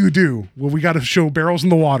 what do you do? Well, we got to show barrels in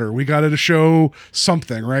the water. We got to show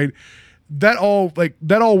something, right? That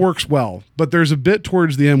all works well. But there's a bit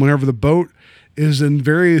towards the end whenever the boat is in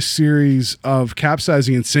various series of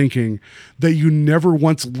capsizing and sinking that you never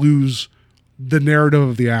once lose the narrative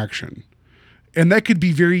of the action. And that could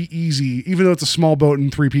be very easy, even though it's a small boat and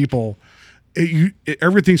 3 people.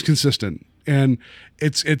 Everything's consistent, and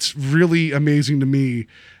it's really amazing to me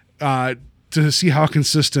to see how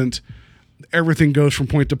consistent everything goes from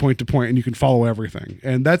point to point to point, and you can follow everything.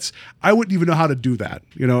 And I wouldn't even know how to do that,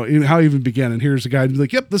 how to even begin. And here's a guy who's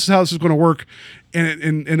like, "Yep, this is how this is going to work."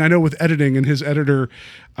 And I know with editing and his editor,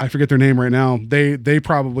 I forget their name right now. They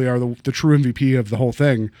probably are the true MVP of the whole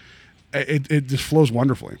thing. It just flows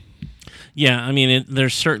wonderfully. Yeah, I mean,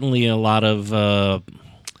 there's certainly a lot of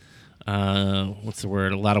what's the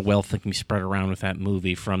word? A lot of wealth that can be spread around with that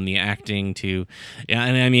movie, from the acting to,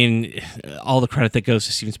 and I mean, all the credit that goes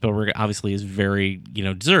to Steven Spielberg obviously is very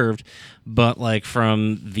deserved, but like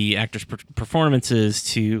from the actors' performances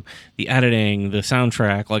to the editing, the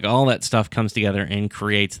soundtrack, like all that stuff comes together and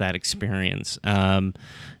creates that experience.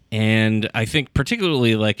 And I think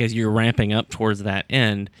particularly like as you're ramping up towards that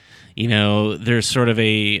end, there's sort of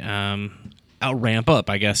a ramp up,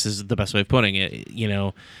 I guess is the best way of putting it.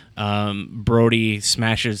 Brody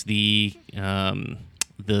smashes the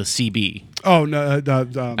CB. Oh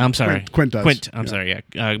no! I'm sorry, Quint does. Quint. I'm sorry.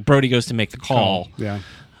 Yeah, Brody goes to make the call. Yeah.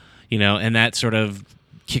 And that sort of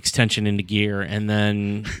kicks tension into gear, and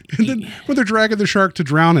then when they're dragging the shark to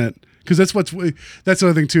drown it. Because that's the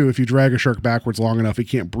other thing too. If you drag a shark backwards long enough, it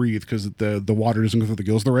can't breathe because the water doesn't go through the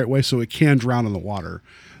gills the right way, so it can drown in the water.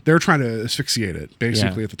 They're trying to asphyxiate it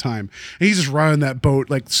basically at the time, and he's just running that boat,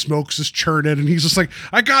 like smoke's just churning, and he's just like,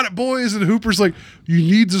 "I got it, boys!" And Hooper's like, "You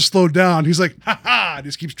need to slow down." He's like, "Ha ha!" And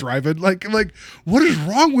just keeps driving. Like, what is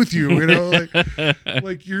wrong with you?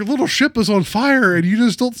 Like your little ship is on fire, and you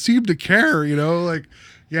just don't seem to care.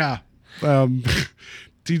 Yeah.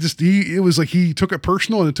 It was like he took it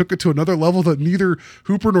personal and it took it to another level that neither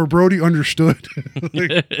Hooper nor Brody understood.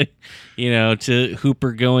 To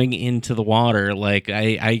Hooper going into the water, like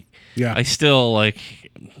I still like,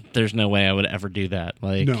 there's no way I would ever do that.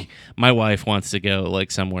 Like, no. My wife wants to go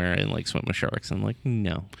like somewhere and like swim with sharks. I'm like,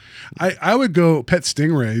 no. I would go pet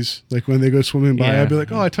stingrays. Like when they go swimming by, I'd be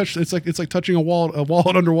like, oh, I touched. It's like touching a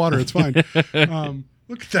wallet underwater. It's fine.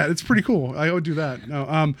 Look at that. It's pretty cool. I would do that.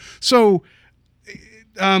 No.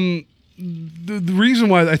 The reason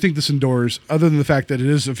why I think this endures, other than the fact that it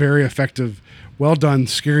is a very effective, well done,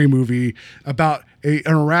 scary movie about an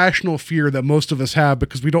irrational fear that most of us have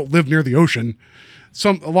because we don't live near the ocean.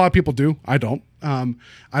 A lot of people do. I don't. I'm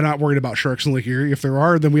not worried about sharks in Lake Erie. If there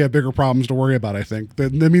are, then we have bigger problems to worry about. I think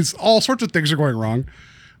that means all sorts of things are going wrong.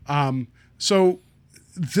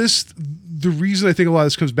 The reason I think a lot of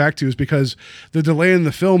this comes back to is because the delay in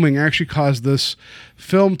the filming actually caused this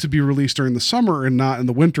film to be released during the summer and not in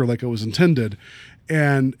the winter like it was intended.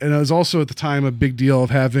 And it was also at the time a big deal of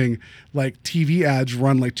having like TV ads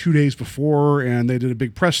run like 2 days before, and they did a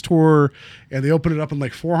big press tour and they opened it up in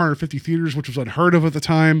like 450 theaters, which was unheard of at the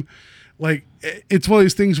time. Like, it's one of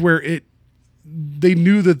these things where they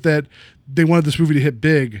knew that they wanted this movie to hit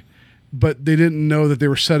big, but they didn't know that they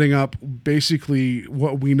were setting up basically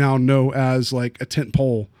what we now know as like a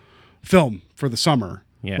tentpole film for the summer.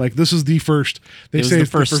 Yeah. Like this is the first, the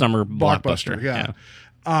first summer blockbuster. Yeah.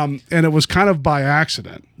 And it was kind of by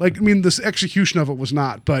accident. Like, I mean, this execution of it was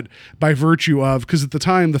not, but by virtue of, because at the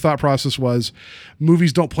time the thought process was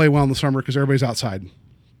movies don't play well in the summer because everybody's outside.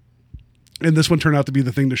 And this one turned out to be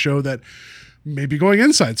the thing to show that maybe going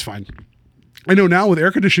inside's fine. I know now with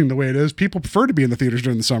air conditioning the way it is, people prefer to be in the theaters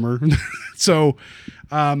during the summer. So,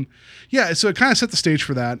 so it kind of set the stage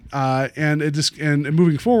for that. And it just, and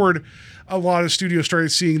moving forward, a lot of studios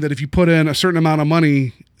started seeing that if you put in a certain amount of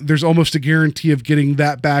money, there's almost a guarantee of getting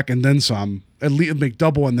that back and then some, at least make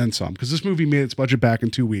double and then some. Because this movie made its budget back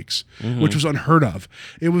in 2 weeks, which was unheard of.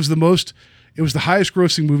 It was the highest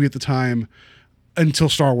grossing movie at the time until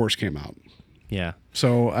Star Wars came out. Yeah.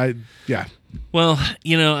 So Well,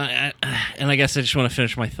 and I guess I just want to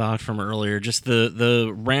finish my thought from earlier. Just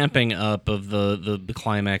the ramping up of the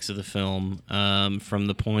climax of the film, from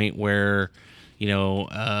the point where,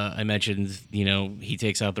 I mentioned, he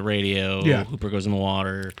takes out the radio, Hooper goes in the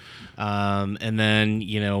water, and then,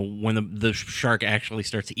 when the shark actually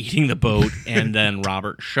starts eating the boat, and then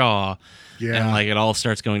Robert Shaw, and like it all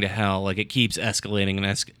starts going to hell. Like it keeps escalating and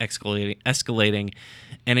escalating,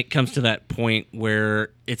 and it comes to that point where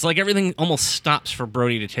it's like everything almost stops for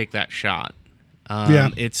Brody to take that shot.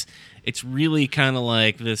 It's really kind of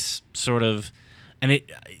like this sort of, and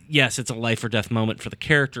it's a life or death moment for the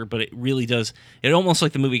character, but it really does. It almost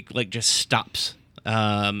like the movie like just stops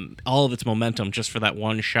all of its momentum just for that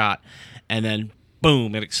one shot, and then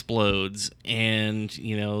boom, it explodes, and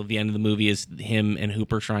the end of the movie is him and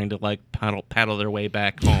Hooper trying to like paddle their way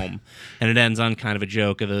back home, and it ends on kind of a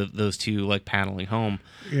joke of those two like paddling home.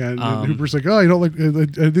 Yeah, and Hooper's like, "Oh, you don't like?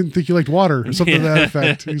 I didn't think you liked water," or something to that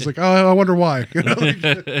effect. He's like, "Oh, I wonder why."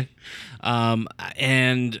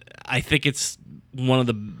 And I think it's one of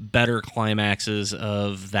the better climaxes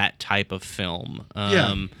of that type of film.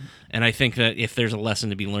 And I think that if there's a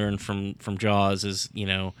lesson to be learned from Jaws is,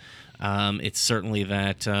 it's certainly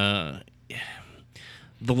that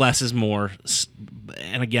the less is more.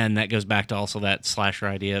 And again, that goes back to also that slasher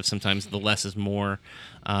idea of sometimes the less is more.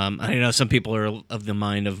 I know some people are of the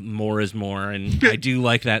mind of more is more, and I do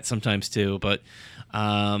like that sometimes too, but...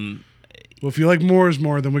 well, if you like more is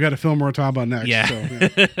more, then we got a film we're talking about next. Yeah.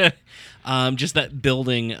 So, just that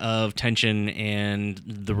building of tension and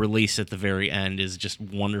the release at the very end is just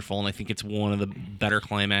wonderful, and I think it's one of the better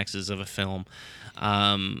climaxes of a film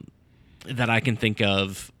that I can think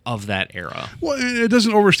of that era. Well, it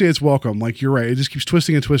doesn't overstay its welcome. Like, you're right. It just keeps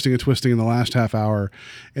twisting and twisting and twisting in the last half hour,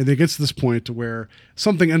 and then it gets to this point to where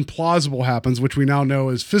something implausible happens, which we now know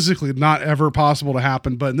is physically not ever possible to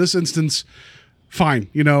happen, but in this instance... fine.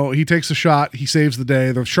 He takes a shot, he saves the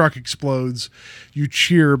day, the shark explodes, you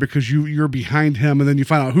cheer because you're behind him, and then you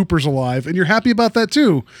find out Hooper's alive, and you're happy about that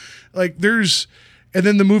too. Like and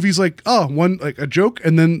then the movie's like, one, like a joke,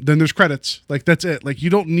 and then there's credits. Like, that's it. Like, you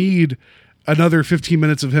don't need another 15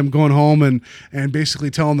 minutes of him going home and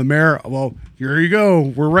basically telling the mayor, well, here you go,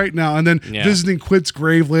 we're right now, and then visiting Quid's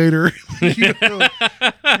grave later.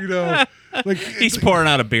 Like he's pouring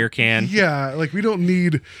out a beer can. Yeah, like we don't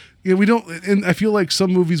need... we don't, and I feel like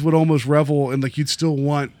some movies would almost revel in like you'd still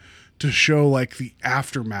want to show like the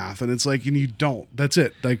aftermath, and it's like, and you don't. That's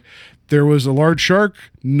it. Like, there was a large shark,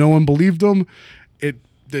 no one believed him.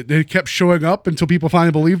 They kept showing up until people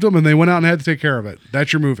finally believed them, and they went out and had to take care of it.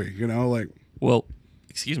 That's your movie, like. Well,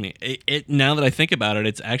 excuse me. It now that I think about it,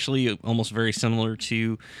 it's actually almost very similar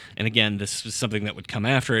to, and again, this is something that would come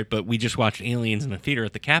after it, but we just watched Aliens in the theater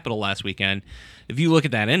at the Capitol last weekend. If you look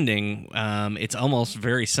at that ending, it's almost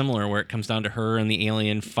very similar, where it comes down to her and the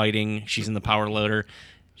alien fighting. She's in the power loader.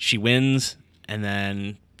 She wins, and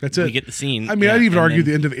then that's it. We get the scene. I mean, I'd even argue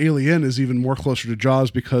the end of Alien is even more closer to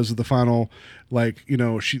Jaws because of the final, like,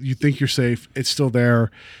 you think you're safe, it's still there,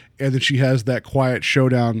 and then she has that quiet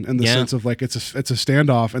showdown in the sense of like it's a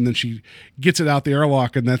standoff, and then she gets it out the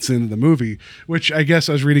airlock, and that's the end of the movie. Which I guess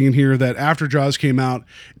I was reading in here that after Jaws came out,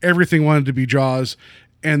 everything wanted to be Jaws.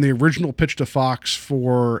 And the original pitch to Fox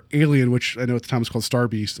for Alien, which I know at the time was called Star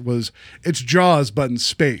Beast, was it's Jaws but in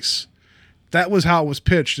space. That was how it was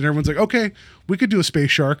pitched, and everyone's like, "Okay, we could do a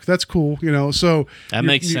space shark. That's cool." So that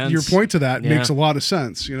makes sense. Your point to that makes a lot of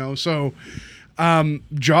sense. So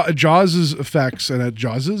Jaws' effects and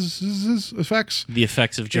Jaws' effects, the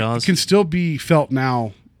effects of Jaws, can still be felt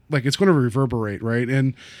now. Like, it's going to reverberate, right?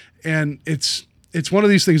 And it's one of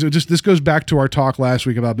these things. This goes back to our talk last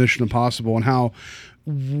week about Mission Impossible and how,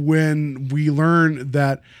 when we learn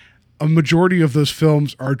that a majority of those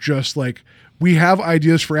films are just like, we have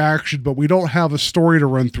ideas for action, but we don't have a story to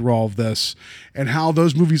run through all of this, and how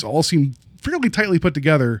those movies all seem fairly tightly put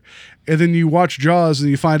together. And then you watch Jaws and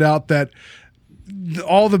you find out that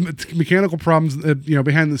all the mechanical problems,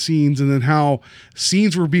 behind the scenes, and then how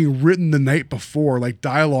scenes were being written the night before, like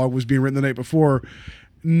dialogue was being written the night before.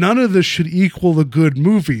 None of this should equal a good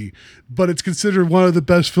movie, but it's considered one of the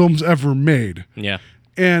best films ever made. Yeah.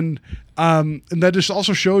 And And that just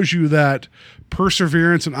also shows you that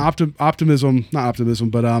perseverance and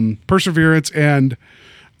perseverance and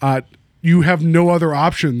you have no other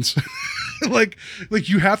options. like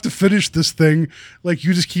you have to finish this thing. Like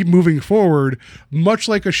you just keep moving forward. Much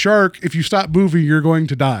like a shark, if you stop moving, you're going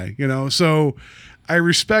to die. So I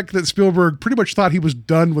respect that Spielberg pretty much thought he was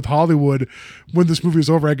done with Hollywood when this movie was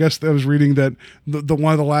over. I guess I was reading that the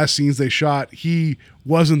one of the last scenes they shot, he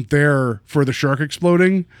wasn't there for the shark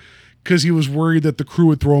exploding because he was worried that the crew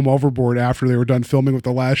would throw him overboard after they were done filming with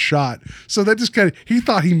the last shot. So that just he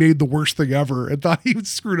thought he made the worst thing ever and thought he was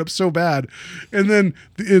screwed up so bad. And then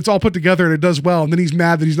it's all put together and it does well. And then he's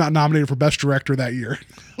mad that he's not nominated for Best Director that year.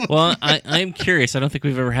 Well, I'm curious. I don't think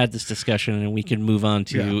we've ever had this discussion, and we can move on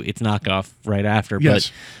to its knockoff right after.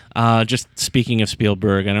 Yes. But just speaking of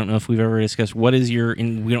Spielberg, I don't know if we've ever discussed what is your,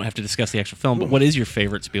 and we don't have to discuss the actual film, but what is your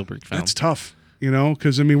favorite Spielberg film? That's tough.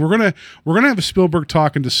 Because we're gonna have a Spielberg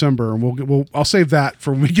talk in December, and I'll save that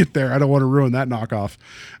for when we get there. I don't want to ruin that knockoff.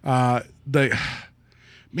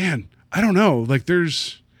 Man, I don't know. Like,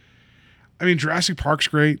 Jurassic Park's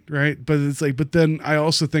great, right? But it's but then I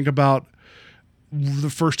also think about the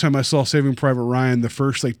first time I saw Saving Private Ryan. The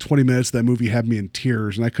first 20 minutes of that movie had me in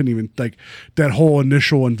tears, and I couldn't even that whole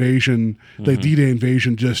initial invasion, the D-Day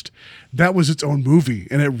invasion. That was its own movie,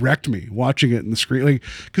 and it wrecked me watching it in the screen.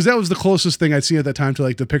 Because that was the closest thing I'd seen at that time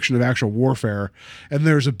to depiction of actual warfare. And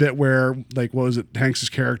there's a bit where what was it? Hanks's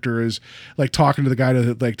character is talking to the guy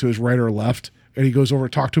to his right or left, and he goes over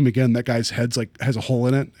to talk to him again. That guy's head's has a hole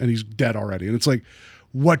in it, and he's dead already. And it's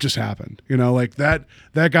what just happened?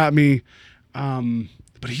 That got me.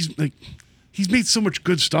 But he's made so much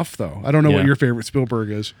good stuff though. I don't know what your favorite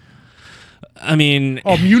Spielberg is.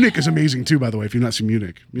 Munich is amazing too, by the way. If you've not seen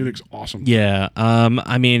Munich, Munich's awesome. Yeah.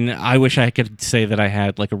 I wish I could say that I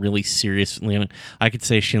had a really serious. I could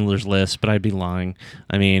say Schindler's List, but I'd be lying.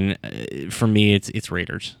 For me, it's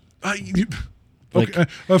Raiders. Okay,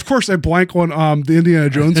 of course, I blank on the Indiana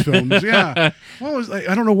Jones films. Yeah. Well,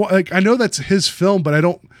 I don't know what. I know that's his film, but I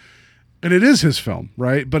don't. And it is his film,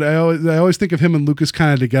 right? But I always think of him and Lucas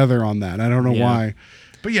kind of together on that. I don't know why.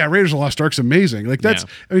 But yeah, Raiders of the Lost Ark's amazing.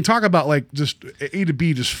 Talk about just A to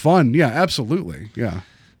B, just fun. Yeah, absolutely. Yeah.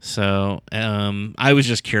 So I was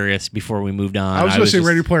just curious before we moved on. I was going to say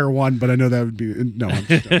Ready Player One, but I know that would be no. I'm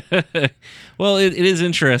just Well, it is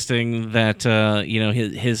interesting that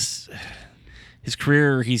his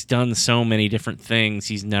career. He's done so many different things.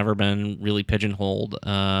 He's never been really pigeonholed.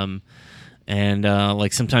 And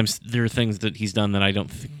sometimes there are things that he's done that I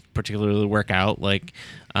don't particularly work out, his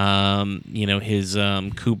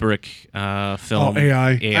Kubrick film.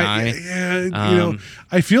 AI.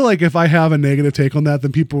 I feel like if I have a negative take on that,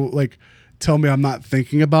 then people tell me I'm not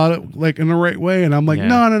thinking about it in the right way, and I'm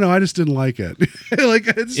no, I just didn't like it.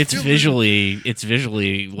 It's visually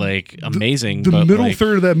amazing. The but middle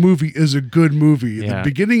third of that movie is a good movie. Yeah. The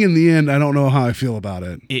beginning and the end, I don't know how I feel about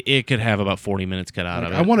it. It could have about 40 minutes cut out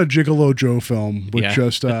of it. I want a Gigolo Joe film with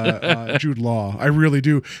just Jude Law. I really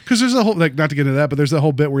do, because there's a whole not to get into that, but there's that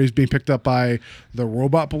whole bit where he's being picked up by the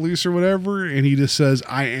robot police or whatever, and he just says,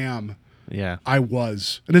 "I am." Yeah, I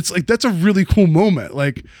was, and it's that's a really cool moment.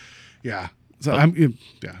 Yeah. So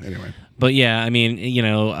anyway. But yeah,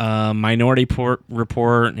 Minority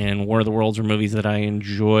Report and War of the Worlds were movies that I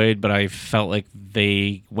enjoyed, but I felt like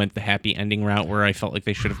they went the happy ending route where I felt like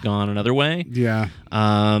they should have gone another way. Yeah.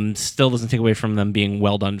 Still doesn't take away from them being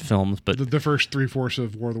well done films, but the first 3/4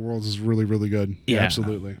 of War of the Worlds is really, really good. Yeah,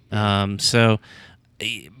 absolutely. So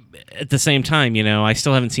at the same time, I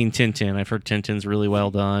still haven't seen Tintin. I've heard Tintin's really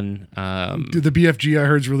well done. The BFG I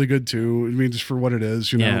heard is really good too. Just for what it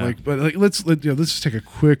is, let's just take a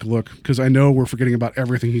quick look, because I know we're forgetting about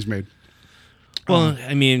everything he's made. Well,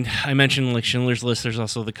 I mentioned Schindler's List. There's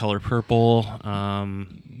also The Color Purple,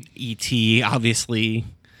 E.T. obviously,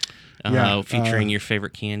 featuring your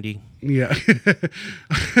favorite candy. Yeah.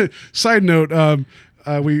 Side note.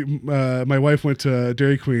 My wife went to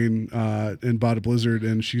Dairy Queen and bought a Blizzard,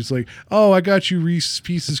 and she's like, "Oh, I got you Reese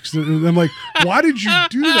Pieces." And I'm like, "Why did you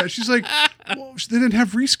do that?" She's like, "Well, they didn't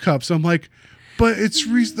have Reese cups." I'm like, "But it's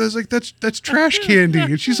Reese." I was like, "That's trash candy."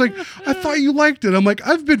 And she's like, "I thought you liked it." I'm like,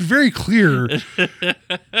 "I've been very clear,"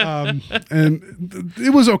 and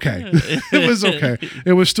it was okay. It was okay.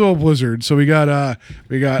 It was still a Blizzard. So we got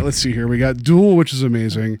let's see here. We got Duel, which is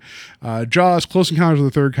amazing. Jaws, Close Encounters of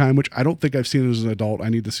the Third Kind, which I don't think I've seen as an adult. I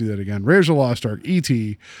need to see that again. Raiders of the Lost Ark,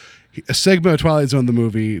 E.T., a segment of Twilight Zone, the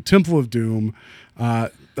movie, Temple of Doom,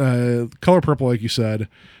 Color Purple, like you said,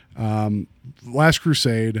 Last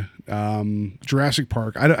Crusade, Jurassic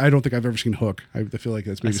Park. I don't think I've ever seen Hook. I feel like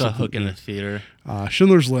that's maybe I saw Hook in the theater.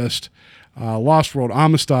 Schindler's List, Lost World,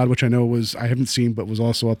 Amistad, which I haven't seen, but was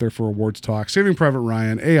also out there for awards talk. Saving Private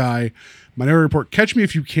Ryan, AI, Minority Report, Catch Me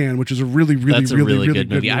If You Can, which is a really good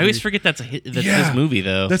movie. I always forget that's his movie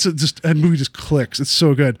though. That movie just clicks. It's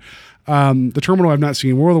so good. The Terminal I've not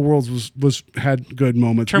seen. War of the Worlds was had good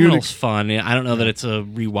moments. Terminal's fun. I don't know that it's a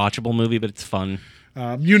rewatchable movie, but it's fun.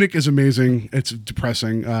 Munich is amazing. It's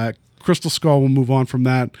depressing. Crystal Skull, we'll move on from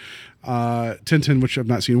that. Tintin, which I've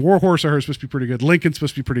not seen. War Horse, I heard is supposed to be pretty good. Lincoln's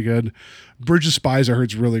supposed to be pretty good. Bridge of Spies, I heard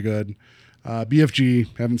is really good.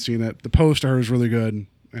 BFG, haven't seen it. The Post, I heard is really good.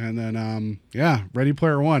 And then, Ready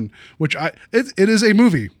Player One, which it is a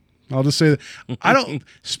movie. I'll just say that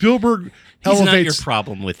Spielberg He's elevates. not your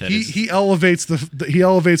problem with it. He elevates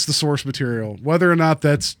the source material. Whether or not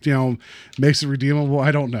that's makes it redeemable,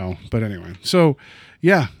 I don't know. But anyway, so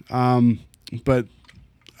yeah, but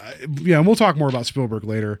we'll talk more about Spielberg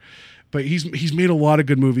later. But he's made a lot of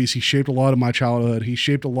good movies. He shaped a lot of my childhood. He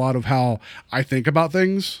shaped a lot of how I think about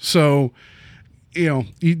things. So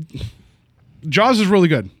Jaws is really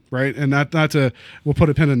good, right? And we'll put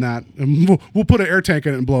a pin in that, and we'll put an air tank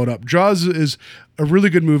in it and blow it up. Jaws is a really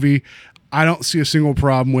good movie. I don't see a single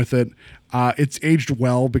problem with it. It's aged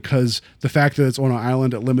well because the fact that it's on an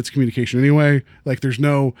island, it limits communication anyway. Like there's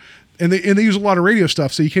no, and they use a lot of radio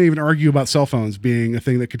stuff, so you can't even argue about cell phones being a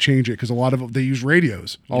thing that could change it because a lot of they use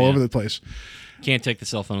radios all over the place. Can't take the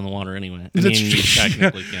cell phone in the water anyway. You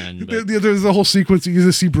technically can. But. There's the whole sequence. You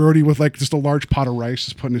just see Brody with like just a large pot of rice,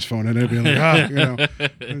 just putting his phone in it, being like,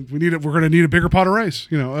 we need it. We're going to need a bigger pot of rice,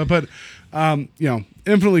 But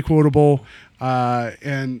infinitely quotable,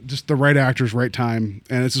 and just the right actors, right time.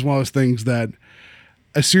 And it's just one of those things that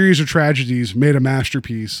a series of tragedies made a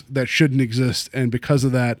masterpiece that shouldn't exist, and because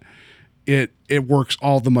of that, it works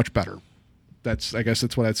all the much better. I guess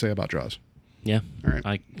that's what I'd say about Jaws. Yeah. All right.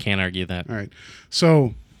 I can't argue that. All right.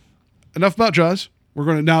 So enough about Jaws. We're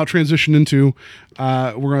going to now transition into,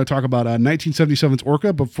 we're going to talk about 1977's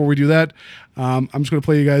Orca. Before we do that, I'm just going to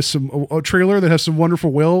play you guys a trailer that has some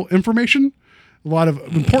wonderful whale information, a lot of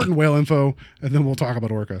important whale info, and then we'll talk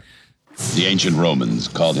about Orca. The ancient Romans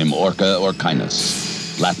called him Orca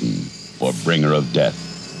Orcinus, Latin for bringer of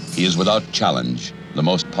death. He is without challenge the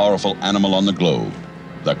most powerful animal on the globe,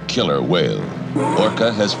 the killer whale.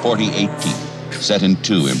 Orca has 48 teeth, set in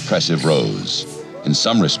 2 impressive rows. In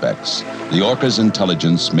some respects, the orca's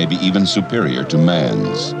intelligence may be even superior to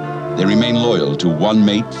man's. They remain loyal to one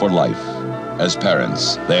mate for life. As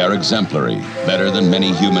parents, they are exemplary, better than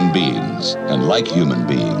many human beings. And like human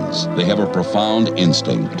beings, they have a profound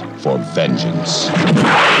instinct for vengeance.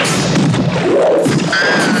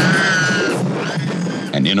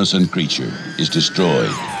 An innocent creature is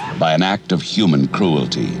destroyed by an act of human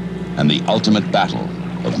cruelty, and the ultimate battle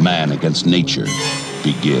of man against nature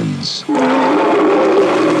begins.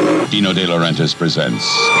 Dino De Laurentiis presents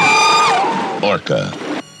Orca.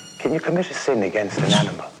 Can you commit a sin against an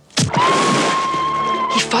animal?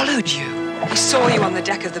 He followed you. He saw you on the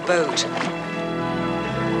deck of the boat.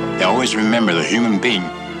 They always remember the human being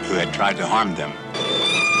who had tried to harm them.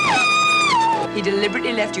 He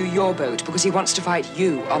deliberately left you your boat because he wants to fight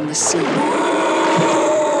you on the sea.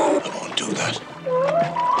 I won't do that.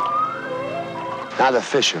 Now the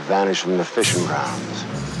fish have vanished from the fishing grounds.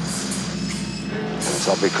 And it's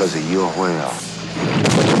all because of your whale.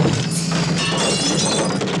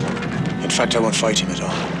 In fact, I won't fight him at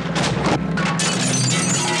all.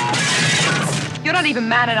 You're not even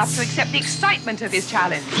man enough to accept the excitement of his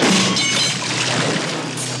challenge.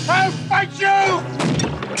 I'll fight you!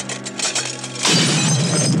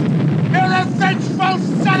 You're a vengeful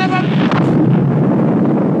son of a...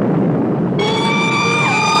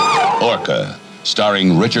 Orca,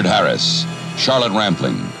 starring Richard Harris, Charlotte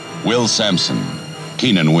Rampling, Will Sampson,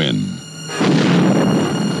 Keenan Wynn.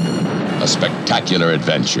 A spectacular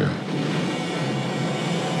adventure.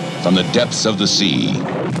 From the depths of the sea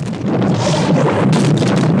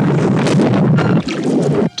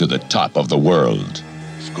to the top of the world.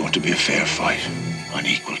 It's going to be a fair fight on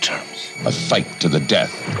equal terms. A fight to the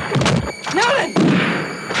death. Nolan!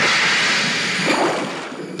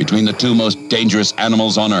 Between the 2 most dangerous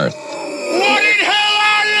animals on Earth. What in hell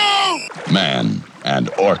are you? Man and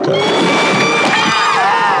Orca.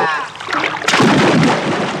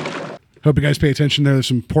 Hope you guys pay attention there. There's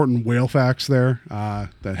some important whale facts there.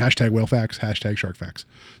 That hashtag whale facts, hashtag shark facts.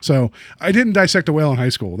 So I didn't dissect a whale in high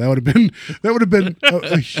school. That would have been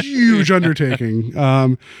a huge undertaking.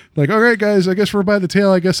 Like, all right, guys, I guess we're by the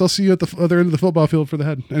tail. I guess I'll see you at the other end of the football field for the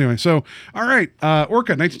head. Anyway, so all right,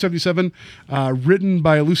 Orca, 1977, written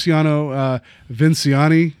by Luciano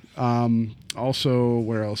Vinciani. Also,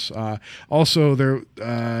 where else? Also, there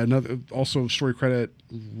another also story credit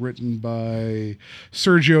written by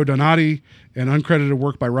Sergio Donati and uncredited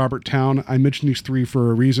work by Robert Towne. I mentioned these three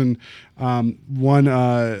for a reason. One,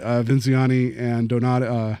 Vinciani and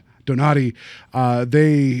Donati,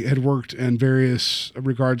 they had worked in various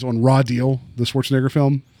regards on Raw Deal, the Schwarzenegger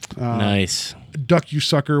film. Nice. Duck You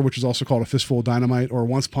Sucker, which is also called A Fistful of Dynamite, or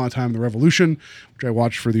Once Upon a Time in the Revolution, which I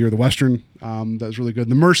watched for the Year of the Western. That was really good.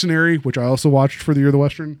 The Mercenary, which I also watched for the Year of the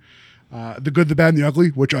Western. The Good, the Bad, and the Ugly,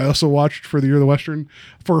 which I also watched for the Year of the Western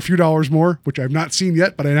for a few dollars more, which I've not seen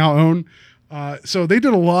yet, but I now own. So they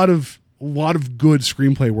did a lot of good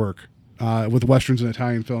screenplay work with Westerns and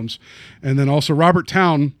Italian films. And then also Robert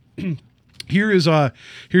Towne. Here's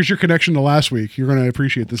your connection to last week. You're going to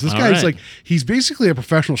appreciate this. This guy's like, he's basically a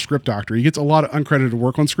professional script doctor. He gets a lot of uncredited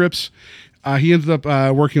work on scripts. He ended up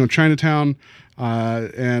working on Chinatown,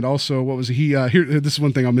 and also what was he? Here, this is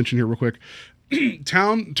one thing I'll mention here real quick.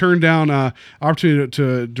 Towne turned down opportunity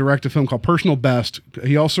to direct a film called Personal Best.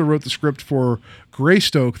 He also wrote the script for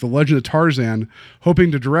Greystoke, The Legend of Tarzan,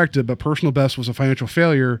 hoping to direct it, but Personal Best was a financial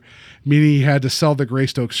failure, meaning he had to sell the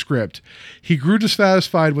Greystoke script. He grew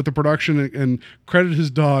dissatisfied with the production and credited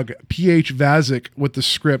his dog, P.H. Vazik, with the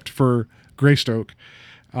script for Greystoke.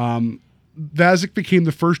 Vazik became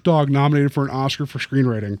the first dog nominated for an Oscar for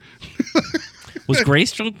screenwriting. Was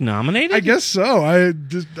Greystoke nominated? I guess so. I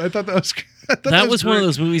thought that was... That was one of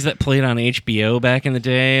those movies that played on HBO back in the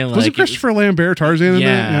day. Was it Christopher Lambert, Tarzan? In that?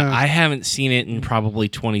 Yeah, I haven't seen it in probably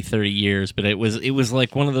 20, 30 years, but it was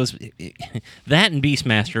like one of those. That and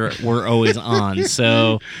Beastmaster were always on.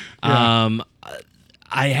 So I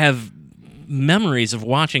have memories of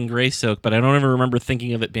watching Greystoke, but I don't ever remember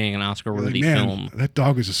thinking of it being an Oscar-worthy film. That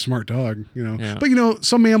dog is a smart dog, you know. Yeah. But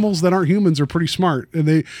some mammals that aren't humans are pretty smart,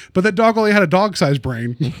 but that dog only had a dog-sized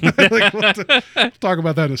brain. We'll talk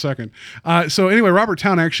about that in a second. So anyway, Robert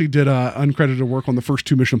Towne actually did uncredited work on the first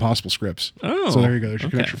two Mission Impossible scripts. Oh, so there you go. There's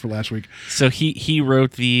your connection for last week. So he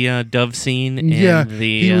wrote the dove scene. And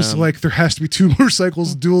he was like, there has to be two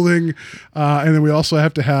motorcycles dueling, and then we also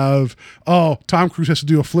have to have Tom Cruise has to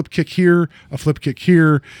do a flip kick here. A flip kick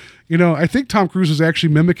here. I think Tom Cruise is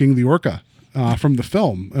actually mimicking the orca from the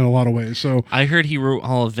film in a lot of ways. So I heard he wrote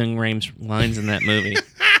all of Ving Rhames' lines in that movie.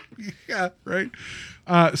 Yeah, right.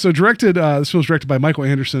 So directed, this film was directed by Michael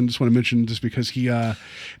Anderson. Just want to mention just because he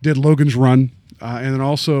did Logan's Run. And then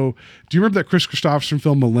also, do you remember that Chris Christopherson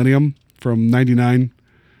film Millennium from 99?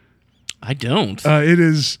 I don't.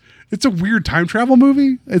 It's a weird time travel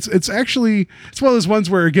movie. It's one of those ones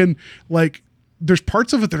where, again, like, there's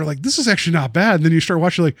parts of it that are like, this is actually not bad. And then you start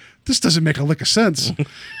watching like, this doesn't make a lick of sense.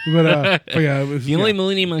 But yeah. The only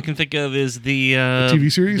Millennium I can think of is the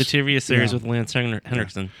TV series? The TV series with Lance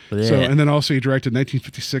Henriksen. Yeah. So, and then also he directed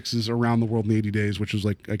 1956's Around the World in 80 Days, which was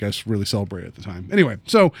like, I guess, really celebrated at the time. Anyway,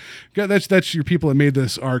 so that's your people that made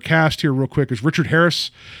this. Our cast here real quick is Richard Harris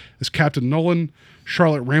as Captain Nolan,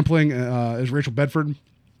 Charlotte Rampling as Rachel Bedford,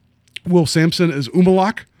 Will Sampson as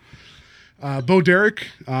Umalak, Bo Derek,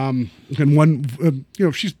 and one,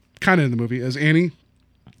 she's kind of in the movie as Annie.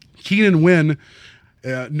 Keenan Wynn,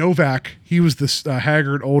 Novak, he was this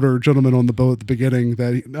haggard older gentleman on the boat at the beginning.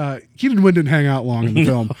 That Keenan Wynn didn't hang out long in the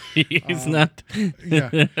film. He's not. Yeah,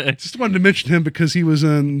 just wanted to mention him because he was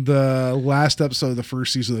in the last episode of the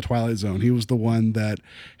first season of The Twilight Zone. He was the one that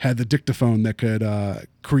had the dictaphone that could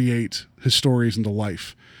create his stories into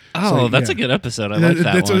life. Oh, that's a good episode. I like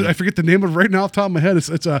that one. I forget the name of it right now off the top of my head.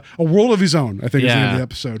 It's a World of His Own, I think is the name of the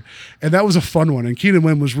episode. And that was a fun one. And Keenan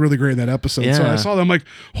Wynn was really great in that episode. Yeah. So I saw them like,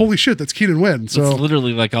 holy shit, that's Keenan Wynn. So it's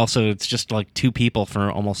literally like it's just like two people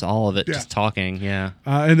for almost all of it just talking. Yeah.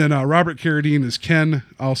 And then Robert Carradine is Ken,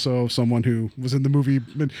 also someone who was in the movie.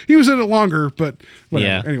 He was in it longer, but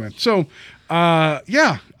whatever. Yeah. Anyway, so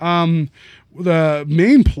the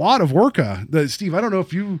main plot of Orca, Steve, I don't know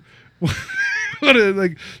if you want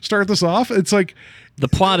to start this off. It's like the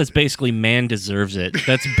plot is basically man deserves it.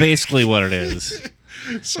 That's basically what it is.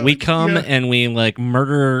 So, we come and we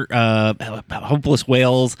murder hopeless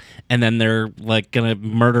whales, and then they're gonna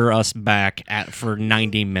murder us back for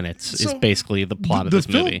 90 minutes. Is basically the plot of this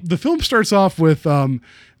movie. The film starts off with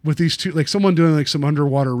these two, someone doing some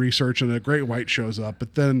underwater research, and a great white shows up.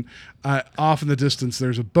 But then off in the distance,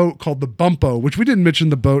 there's a boat called the Bumpo, which we didn't mention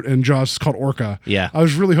the boat in Jaws. It's called Orca. Yeah. I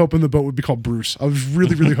was really hoping the boat would be called Bruce. I was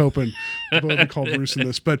really, really hoping the boat would be called Bruce in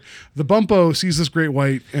this. But the Bumpo sees this great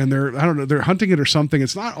white, and they're hunting it or something.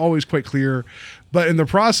 It's not always quite clear. But in the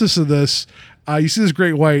process of this, you see this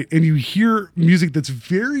great white, and you hear music that's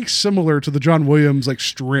very similar to the John Williams like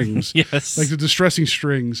strings, Yes. like the distressing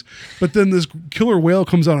strings. But then this killer whale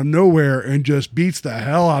comes out of nowhere and just beats the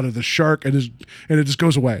hell out of the shark, and it just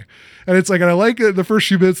goes away. And it's like, and I like it. The first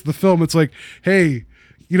few minutes of the film, it's like, hey,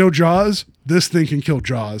 you know, Jaws, this thing can kill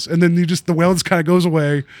Jaws, and then the whale just kind of goes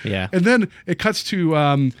away. Yeah. And then it cuts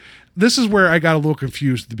to. This is where I got a little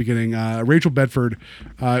confused at the beginning. Rachel Bedford,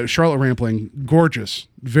 Charlotte Rampling, gorgeous,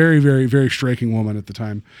 very, very, very striking woman at the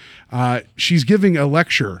time. She's giving a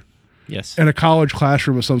lecture Yes. in a college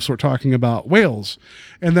classroom of some sort talking about whales.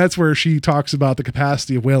 And that's where she talks about the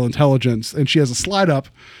capacity of whale intelligence. And she has a slide up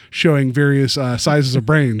showing various sizes of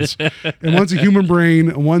brains. And one's a human brain,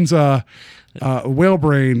 and one's a whale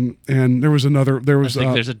brain, and there's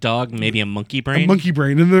a dog, maybe a monkey brain. A monkey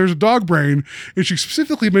brain, and there's a dog brain, and she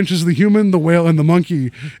specifically mentions the human, the whale, and the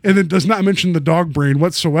monkey, and then does not mention the dog brain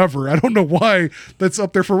whatsoever. I don't know why that's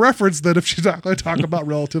up there for reference, that if she's not going to talk about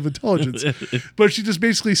relative intelligence. But she just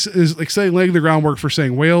basically is like laying the groundwork for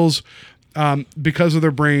saying whales, because of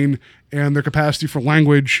their brain and their capacity for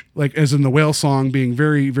language, like as in the whale song being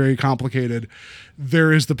very, very complicated,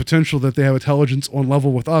 there is the potential that they have intelligence on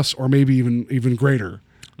level with us, or maybe even greater.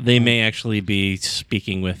 They may actually be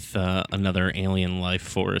speaking with another alien life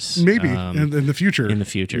force. Maybe in the future. In the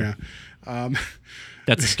future. Yeah.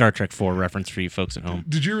 That's a Star Trek 4 reference for you folks at home.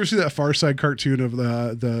 Did you ever see that Far Side cartoon of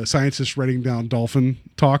the scientists writing down dolphin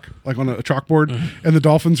talk, like on a chalkboard, and the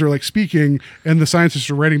dolphins are like speaking, and the scientists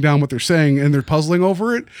are writing down what they're saying, and they're puzzling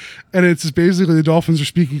over it, and it's just basically the dolphins are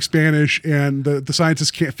speaking Spanish, and the scientists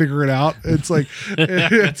can't figure it out. It's like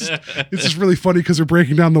it's just really funny because they're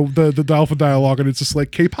breaking down the dolphin dialogue, and it's just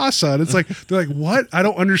like "Que pasa?" And it's like they're like, "What? I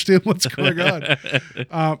don't understand what's going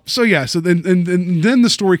on." So then the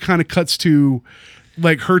story kind of cuts to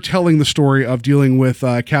like her telling the story of dealing with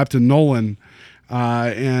Captain Nolan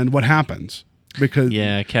and what happens, because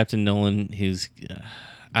Captain Nolan, who's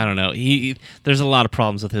I don't know, there's a lot of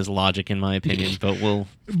problems with his logic in my opinion, but we'll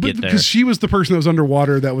get there. Because she was the person that was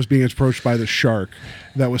underwater that was being approached by the shark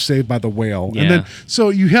that was saved by the whale. Yeah. And then so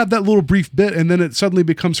you have that little brief bit, and then it suddenly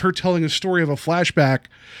becomes her telling a story of a flashback.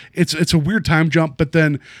 It's a weird time jump, but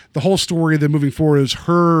then the whole story then moving forward is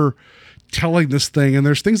her telling this thing, and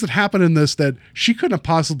there's things that happen in this that she couldn't have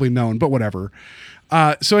possibly known, but whatever.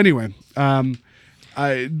 So anyway, Captain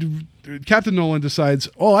Nolan decides,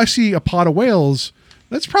 I see a pot of whales.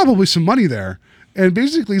 That's probably some money there. And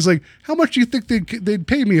basically he's like, how much do you think they'd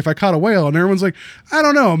pay me if I caught a whale? And everyone's like, I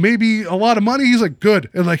don't know, maybe a lot of money. He's like, good.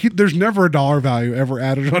 And like, there's never a dollar value ever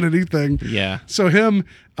added on anything. Yeah. So him,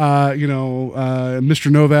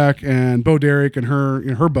 Mr. Novak and Bo Derek and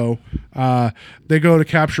her Bo, they go to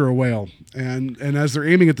capture a whale. And as they're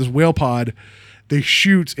aiming at this whale pod, they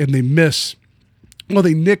shoot and they miss. Well,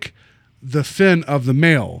 they nick the fin of the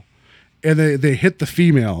male, and they hit the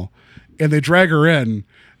female, and they drag her in.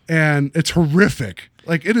 And it's horrific.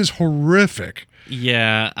 Like, it is horrific.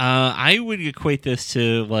 Yeah, I would equate this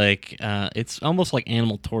to like it's almost like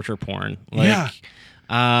animal torture porn. Like, yeah,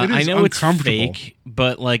 I know it's fake,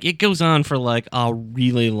 but like it goes on for like a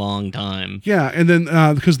really long time. Yeah, and then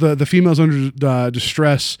because the female's under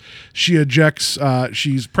distress, she ejects.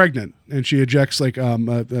 She's pregnant, and she ejects like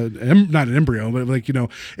not an embryo, but like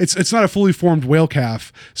it's not a fully formed whale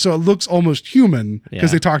calf, so it looks almost human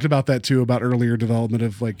because they talked about that too, about earlier development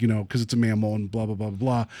of like because it's a mammal and blah blah blah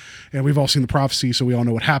blah, and we've all seen the prophecy, so we all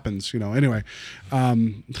know what happens. Anyway,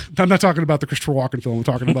 I'm not talking about the Christopher Walken film. I'm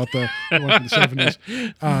talking about the one from the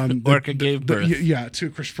 70s. Orca gave birth. To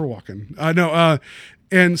Christopher Walken.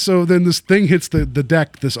 And so then this thing hits the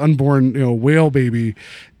deck, this unborn whale baby,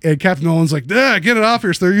 and Captain Nolan's like, get it off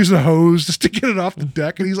here. So they're using a hose just to get it off the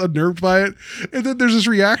deck, and he's unnerved by it. And then there's this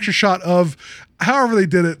reaction shot of however they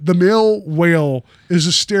did it. The male whale is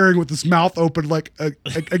just staring with his mouth open, like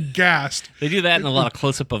aghast. They do that in a lot of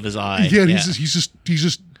close up of his eye. Yeah, and he's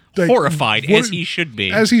just like, horrified, as he should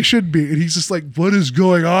be. As he should be. And he's just like, what is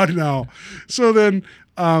going on now? So then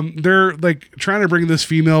they're like trying to bring this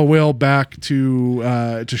female whale back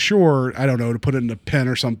to shore. I don't know, to put it in a pen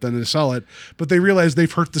or something to sell it. But they realize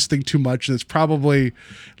they've hurt this thing too much, and it's probably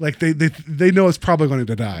like they know it's probably going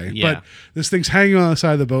to die. Yeah. But this thing's hanging on the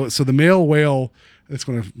side of the boat. So the male whale, it's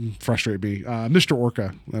going to frustrate me. Mr.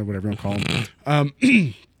 Orca, whatever you call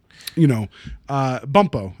him.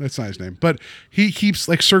 Bumpo, that's not his name, but he keeps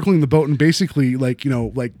like circling the boat and basically like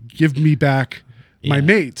give me back my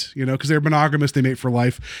mate, because they're monogamous, they mate for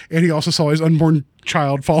life. And he also saw his unborn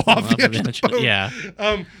child fall off the edge of the boat. Yeah.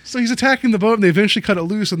 So he's attacking the boat, and they eventually cut it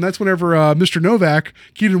loose, and that's whenever Mr. Novak,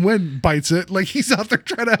 Keenan Wynn, bites it. Like, he's out there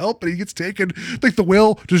trying to help, and he gets taken. Like, the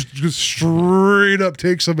whale just straight up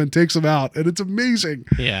takes him out, and it's amazing.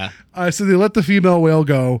 Yeah. So they let the female whale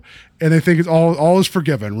go, and they think it's all is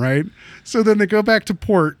forgiven, right? So then they go back to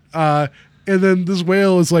port, and then this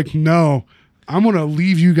whale is like, no, I'm going to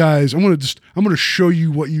leave you guys. I'm going to show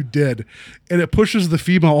you what you did. And it pushes the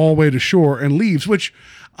female all the way to shore and leaves, which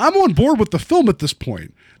I'm on board with the film at this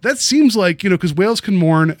point. That seems like, because whales can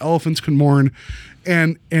mourn, elephants can mourn,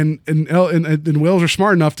 and whales are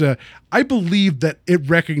smart enough to, I believe that it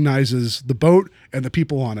recognizes the boat and the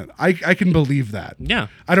people on it. I can believe that. Yeah.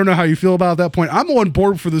 I don't know how you feel about that point. I'm on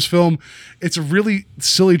board for this film. It's a really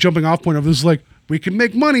silly jumping off point of this, like, we can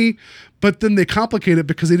make money, but then they complicate it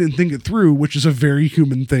because they didn't think it through, which is a very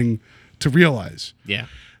human thing to realize. Yeah.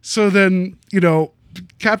 So then,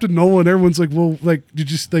 Captain Nolan, everyone's like, well, like,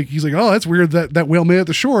 did you like, he's like, oh, that's weird that whale made it at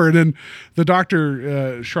the shore. And then the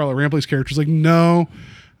doctor, Charlotte Rampley's character, is like, no,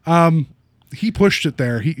 he pushed it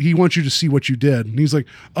there. He wants you to see what you did. And he's like,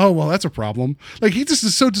 oh, well, that's a problem. Like, he just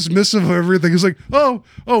is so dismissive of everything. He's like, oh,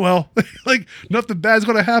 well, like, nothing bad's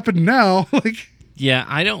going to happen now. Like, yeah,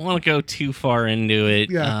 I don't want to go too far into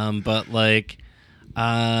it. Yeah. But like,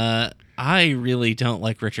 I really don't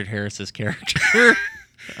like Richard Harris's character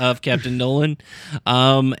of Captain Nolan.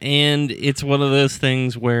 And it's one of those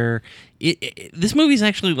things where this movie's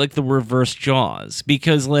actually like the reverse Jaws,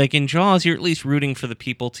 because like in Jaws, you're at least rooting for the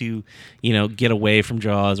people to, get away from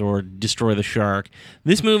Jaws or destroy the shark.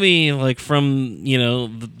 This movie, like from,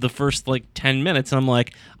 the first like 10 minutes, I'm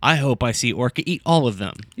like, I hope I see Orca eat all of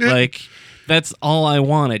them. Yeah. Like, that's all I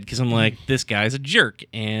wanted, because I'm like, this guy's a jerk,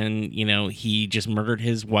 and he just murdered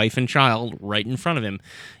his wife and child right in front of him.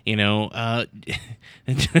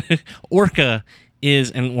 Orca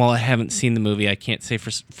is, and while I haven't seen the movie, I can't say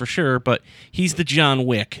for sure, but he's the John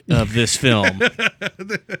Wick of this film.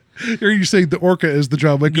 Are you saying the Orca is the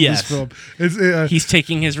John Wick of this film? He's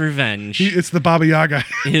taking his revenge. It's the Baba Yaga.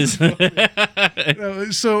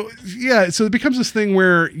 So it becomes this thing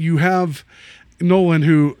where you have Nolan,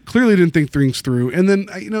 who clearly didn't think things through, and then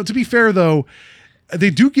to be fair though, they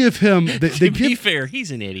do give him. Fair, he's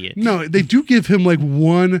an idiot. No, they do give him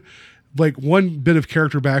one bit of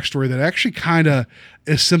character backstory that actually kind of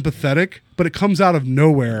is sympathetic, but it comes out of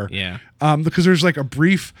nowhere. Yeah. Because there's a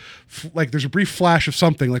brief flash of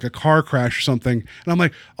something, like a car crash or something, and I'm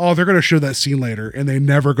like, oh, they're going to show that scene later, and they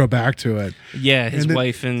never go back to it. Yeah, his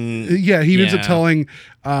wife and he ends up telling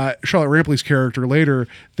Charlotte Rampley's character later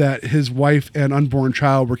that his wife and unborn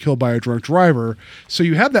child were killed by a drunk driver. So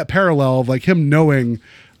you have that parallel of like him knowing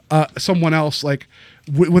someone else, like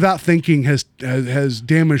without thinking, has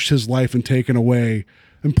damaged his life and taken away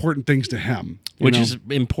important things to him. Which is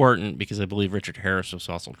important because I believe Richard Harris was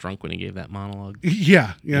also drunk when he gave that monologue.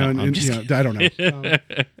 Yeah, I don't know.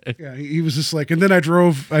 He was just like, and then I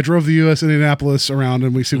drove the U.S. Indianapolis around,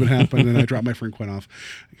 and we see what happened, and I dropped my friend Quinn off.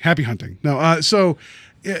 Happy hunting. No, so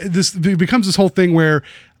this becomes this whole thing where,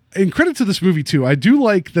 in credit to this movie too, I do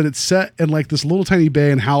like that it's set in like this little tiny bay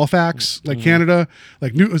in Halifax, like Canada,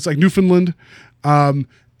 it's like Newfoundland.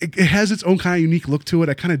 It has its own kind of unique look to it.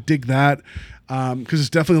 I kind of dig that. Because it's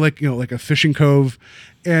definitely like a fishing cove.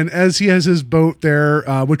 And as he has his boat there,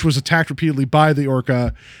 which was attacked repeatedly by the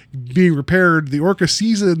Orca, being repaired, the Orca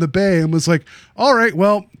sees it in the bay and was like, all right,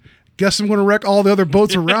 well, guess I'm going to wreck all the other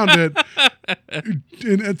boats around it. And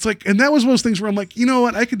it's like, and that was one of those things where I'm like, you know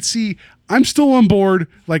what? I could see, I'm still on board,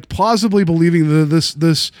 like plausibly believing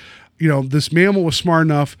that this mammal was smart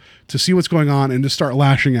enough to see what's going on and to start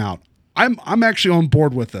lashing out. I'm actually on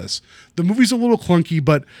board with this. The movie's a little clunky,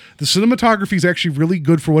 but the cinematography is actually really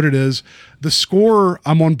good for what it is. The score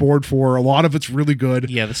I'm on board for. A lot of it's really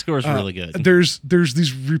good. Yeah, the score is really good. There's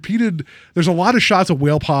these repeated. There's a lot of shots of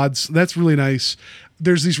whale pods. That's really nice.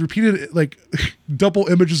 There's these repeated like double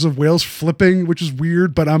images of whales flipping, which is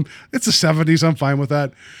weird, but it's the 70s. I'm fine with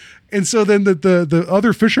that. And so then the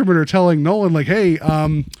other fishermen are telling Nolan like, hey,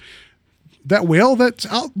 that whale that's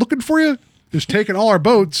out looking for you is taking all our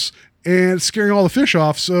boats and scaring all the fish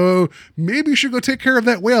off, so maybe you should go take care of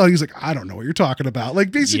that whale. And he's like, I don't know what you're talking about. Like,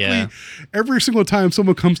 basically, every single time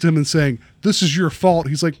someone comes to him and saying, this is your fault,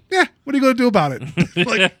 he's like, yeah, what are you going to do about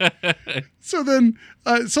it? So then,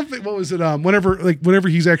 what was it? Whenever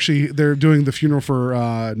he's actually, they're doing the funeral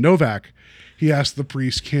for Novak, he asked the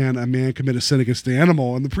priest, can a man commit a sin against the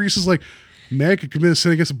animal? And the priest is like, man could commit a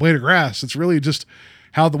sin against a blade of grass. It's really just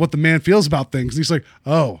what the man feels about things. And he's like,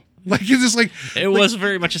 oh, Like, it's just like... It was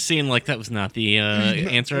very much a scene like that was not the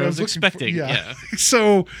answer I was expecting. Yeah.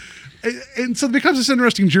 So... And so it becomes this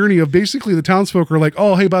interesting journey of basically the townsfolk are like,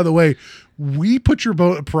 oh, hey, by the way, we put your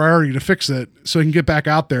boat a priority to fix it so you can get back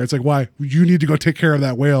out there. It's like, why? You need to go take care of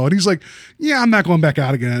that whale. And he's like, yeah, I'm not going back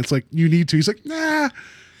out again. It's like, you need to. He's like, nah,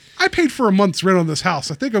 I paid for a month's rent on this house.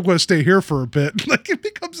 I think I'm going to stay here for a bit. Like, it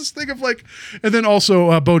becomes this thing of like, and then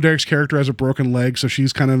also Bo Derek's character has a broken leg, so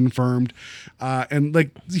she's kind of infirmed. And like,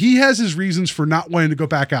 he has his reasons for not wanting to go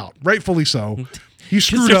back out, rightfully so. He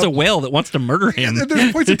screwed there's up. a whale that wants to murder him. And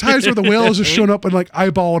there's points of times where the whale has just shown up and like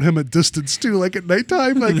eyeballed him at distance too, like at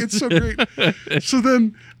nighttime. Like, it's so great. So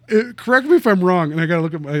then, correct me if I'm wrong, and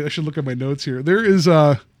I should look at my notes here. There is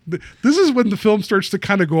this is when the film starts to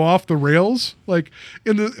kind of go off the rails, like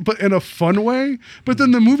but in a fun way. But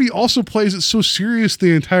then the movie also plays it so serious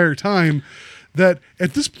the entire time that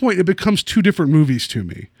at this point it becomes two different movies to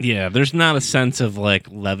me. Yeah, there's not a sense of like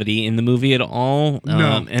levity in the movie at all.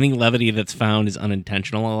 No. Any levity that's found is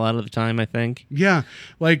unintentional a lot of the time, I think. Yeah,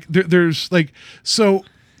 like there's like, so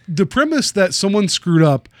the premise that someone screwed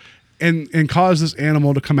up and caused this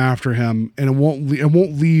animal to come after him, and it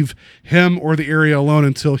won't leave him or the area alone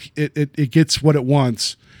until it gets what it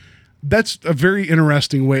wants. That's a very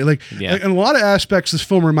interesting way. Like, in a lot of aspects, this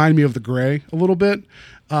film reminded me of The Grey a little bit.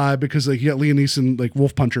 Because like you got Liam Neeson, like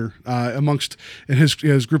Wolf Puncher, amongst his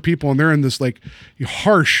group of people, and they're in this like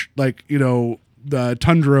harsh, like, you know, the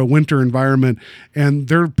tundra winter environment, and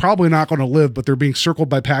they're probably not going to live, but they're being circled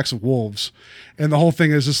by packs of wolves, and the whole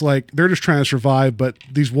thing is just like they're just trying to survive, but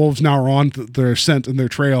these wolves now are on their scent and their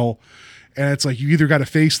trail, and it's like you either got to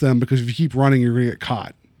face them because if you keep running, you're going to get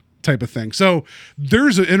caught, type of thing. So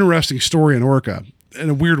there's an interesting story in Orca in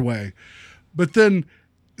a weird way, but then.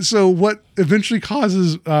 So what eventually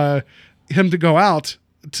causes him to go out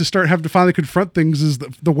to start having to finally confront things is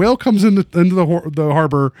the whale comes into the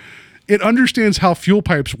harbor. It understands how fuel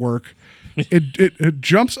pipes work. It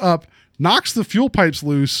jumps up, knocks the fuel pipes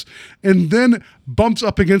loose, and then bumps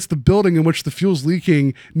up against the building in which the fuel's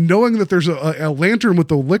leaking, knowing that there's a lantern with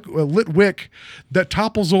a lit wick that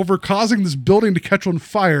topples over, causing this building to catch on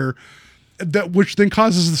fire, which then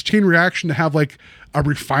causes this chain reaction to have like a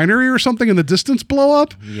refinery or something in the distance blow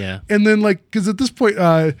up. Yeah. And then like, because at this point,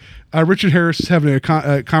 Richard Harris is having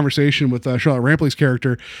a conversation with Charlotte Ramplay's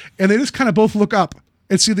character, and they just kind of both look up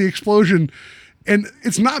and see the explosion. And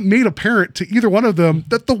it's not made apparent to either one of them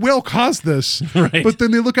that the whale caused this. Right. But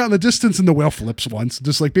then they look out in the distance and the whale flips once.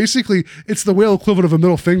 Just like, basically, it's the whale equivalent of a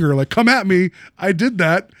middle finger. Like, come at me. I did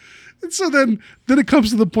that. And so then it comes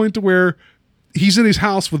to the point to where he's in his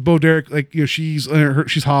house with Bo Derek, like, you know,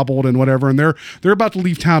 she's hobbled and whatever, and they're about to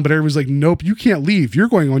leave town, but everybody's like, nope, you can't leave. You're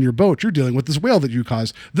going on your boat. You're dealing with this whale that you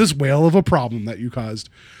caused, this whale of a problem that you caused.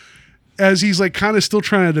 As he's like kind of still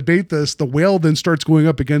trying to debate this, the whale then starts going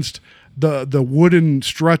up against the wooden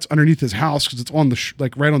struts underneath his house because it's on the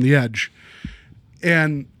like right on the edge,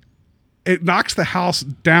 and it knocks the house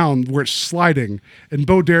down where it's sliding, and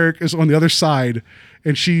Bo Derek is on the other side.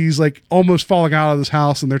 And she's like almost falling out of this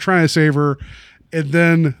house, and they're trying to save her. And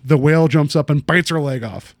then the whale jumps up and bites her leg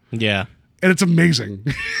off. Yeah. And it's amazing.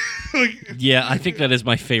 Yeah, I think that is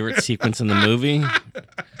my favorite sequence in the movie.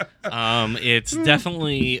 It's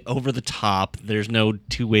definitely over the top. There's no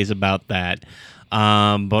two ways about that.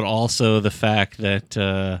 But also the fact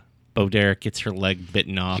that Bo Derek gets her leg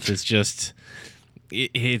bitten off is just...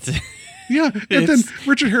 It's... Yeah, and then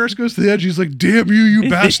Richard Harris goes to the edge. He's like, damn you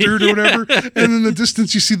bastard, or whatever. And in the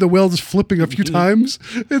distance, you see the whale just flipping a few times.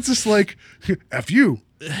 It's just like, F you.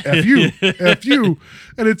 And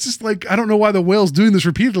it's just like, I don't know why the whale's doing this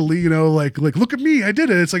repeatedly, you know, like look at me, I did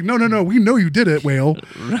it. It's like, no, we know you did it, whale.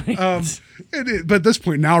 Right. But at this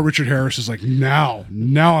point now, Richard Harris is like, now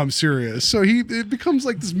I'm serious. So it becomes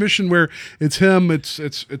like this mission where it's him, it's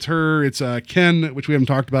her, it's Ken, which we haven't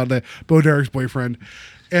talked about, the Bo Derek's boyfriend.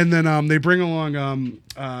 And then they bring along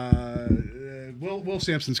Will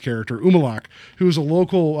Sampson's character, Umalak, who is a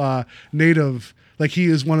local native. Like, he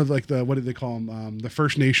is one of like the, what do they call him? The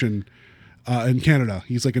First Nation in Canada.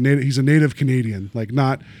 He's like he's a native Canadian, like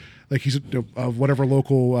not like he's of whatever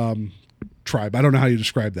local tribe. I don't know how you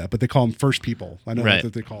describe that, but they call him First People. I know right.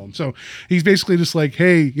 that they call him. So he's basically just like,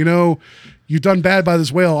 hey, you know, you've done bad by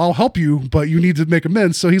this whale. I'll help you, but you need to make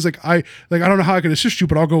amends. So he's like, I don't know how I can assist you,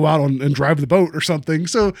 but I'll go out and drive the boat or something.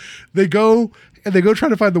 So they go try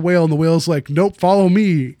to find the whale, and the whale's like, nope, follow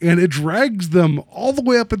me. And it drags them all the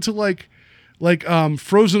way up into like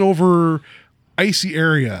frozen over icy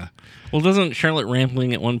area. Well, doesn't Charlotte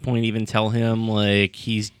Rampling at one point even tell him like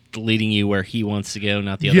he's leading you where he wants to go,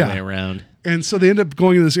 not the other way around? And so they end up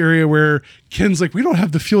going to this area where Ken's like, we don't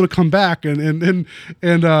have the fuel to come back, and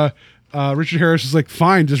Richard Harris is like,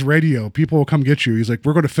 fine, just radio. People will come get you. He's like,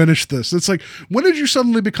 we're going to finish this. It's like, when did you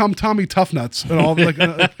suddenly become Tommy Toughnuts and all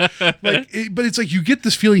but it's like you get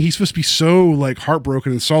this feeling he's supposed to be so like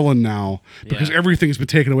heartbroken and sullen now because everything's been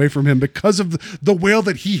taken away from him because of the whale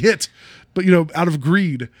that he hit, but out of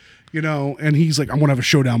greed, and he's like, I'm going to have a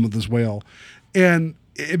showdown with this whale, and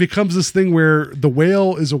it becomes this thing where the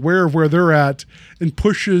whale is aware of where they're at and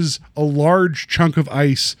pushes a large chunk of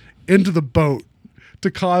ice into the boat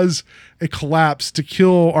to cause a collapse to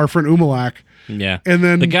kill our friend Umalak. Yeah. And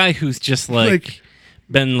then the guy who's just like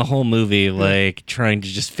been the whole movie like trying to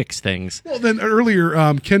just fix things. Well, then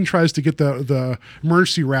earlier Ken tries to get the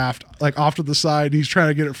emergency raft like off to the side and he's trying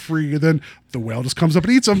to get it free, and then the whale just comes up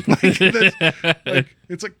and eats him.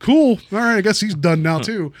 It's like, cool. All right, I guess he's done now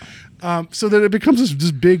too. So that it becomes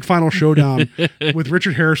this big final showdown with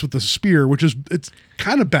Richard Harris with the spear, it's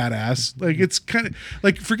kind of badass. Like, it's kind of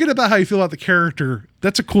like, forget about how you feel about the character.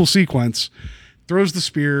 That's a cool sequence. Throws the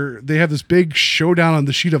spear. They have this big showdown on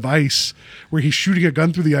the sheet of ice where he's shooting a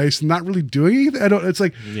gun through the ice and not really doing anything. It's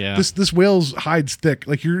like this whale's hide's thick.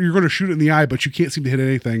 Like you're going to shoot it in the eye, but you can't seem to hit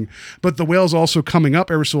anything. But the whale's also coming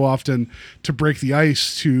up ever so often to break the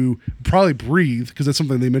ice to probably breathe, because that's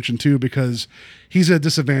something they mentioned too, because he's at a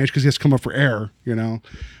disadvantage because he has to come up for air,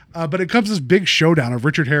 But it comes this big showdown of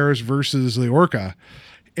Richard Harris versus the orca.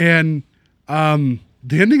 And the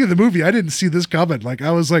ending of the movie, I didn't see this coming. Like,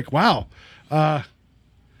 I was like, wow.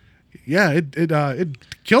 It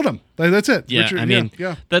killed him. That's it. Yeah,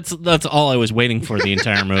 Richard, that's all I was waiting for the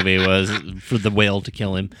entire movie was for the whale to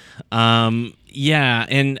kill him. And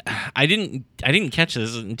I didn't catch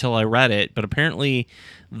this until I read it, but apparently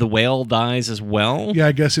the whale dies as well. Yeah,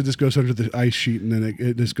 I guess it just goes under the ice sheet and then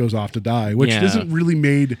it just goes off to die, which isn't really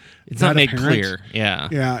made. It's not made apparent. clear. Yeah.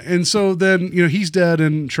 Yeah. And so then, he's dead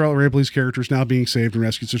and Charlotte Ramplay's character is now being saved and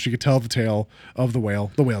rescued so she could tell the tale of the whale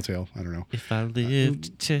tale. I don't know. If I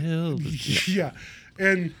lived to tell. Yeah.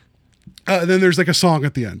 And then there's like a song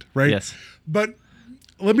at the end, right? Yes. But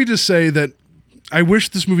let me just say that I wish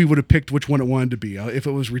this movie would have picked which one it wanted to be. If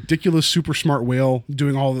it was ridiculous, super smart whale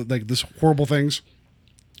doing all this horrible things,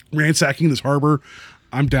 ransacking this harbor,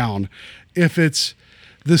 I'm down. If it's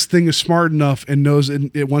this thing is smart enough and knows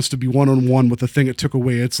it wants to be one-on-one with the thing that took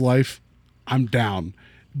away its life, I'm down.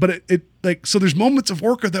 But so there's moments of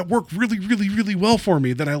Orca that work really, really, really well for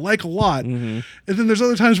me that I like a lot. Mm-hmm. And then there's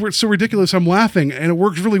other times where it's so ridiculous I'm laughing and it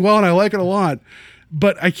works really well and I like it a lot.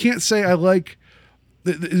 But I can't say I like,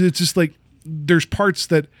 it's just like there's parts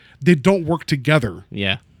that they don't work together.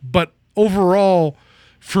 Yeah. But overall,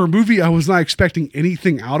 for a movie I was not expecting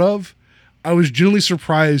anything out of, I was genuinely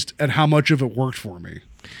surprised at how much of it worked for me.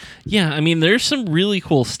 Yeah, there's some really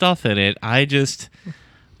cool stuff in it. I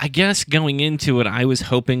guess going into it, I was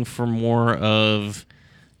hoping for more of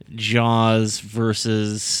Jaws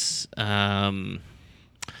versus... I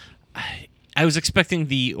was expecting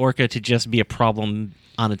the orca to just be a problem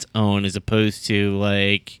on its own as opposed to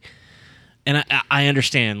like... And I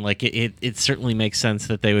understand, like, it certainly makes sense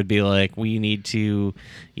that they would be like, we need to,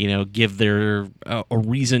 give their a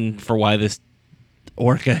reason for why this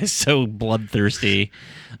orca is so bloodthirsty.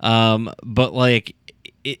 But, like,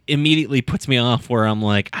 it immediately puts me off where I'm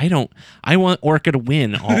like, I want orca to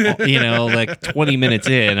win, like 20 minutes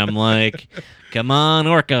in. I'm like, come on,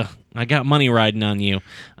 orca, I got money riding on you.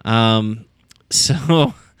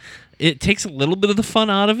 So... It takes a little bit of the fun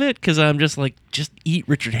out of it because I'm just like, just eat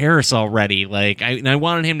Richard Harris already. Like, I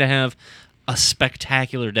wanted him to have a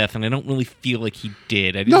spectacular death, and I don't really feel like he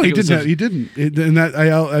did. He didn't. He didn't. And that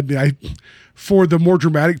I for the more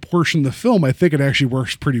dramatic portion of the film, I think it actually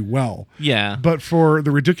works pretty well. Yeah. But for the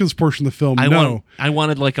ridiculous portion of the film, I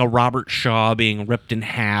wanted like a Robert Shaw being ripped in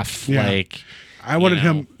half. Yeah. Like. I wanted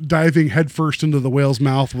him diving headfirst into the whale's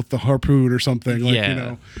mouth with the harpoon or something.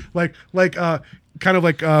 Like, kind of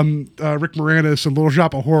like Rick Moranis and Little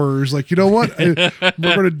Shop of Horrors. Like, you know what?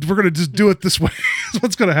 we're gonna just do it this way. That's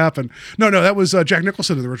what's gonna happen. No, that was Jack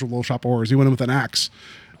Nicholson in the original Little Shop of Horrors. He went in with an axe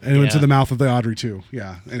and went to the mouth of the Audrey too.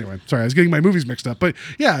 Yeah. Anyway, sorry, I was getting my movies mixed up. But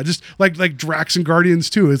yeah, just like Drax and Guardians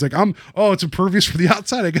too. It's like it's impervious for the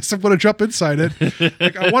outside. I guess I'm gonna jump inside it.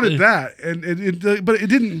 Like I wanted that, but it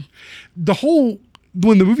didn't.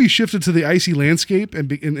 When the movie shifted to the icy landscape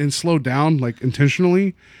and slowed down like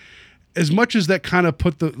intentionally, as much as that kind of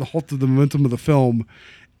put the halt to the momentum of the film,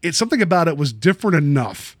 it's something about it was different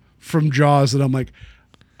enough from Jaws that I'm like,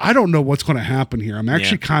 I don't know what's going to happen here. I'm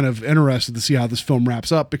actually kind of interested to see how this film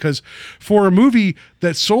wraps up, because for a movie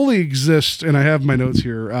that solely exists, and I have my notes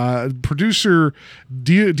here, producer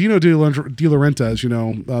Dino De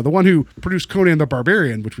Laurentiis, the one who produced Conan the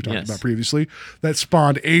Barbarian, which we talked about previously, that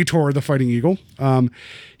spawned Ator the Fighting Eagle.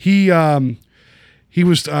 He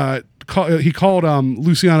was he called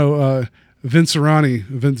Luciano Vincioni.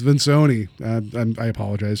 I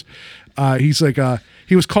apologize. He's like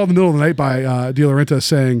he was called in the middle of the night by De Laurentiis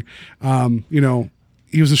saying,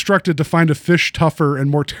 he was instructed to find a fish tougher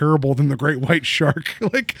and more terrible than the great white shark.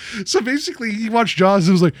 Like, so basically, he watched Jaws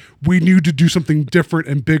and was like, we need to do something different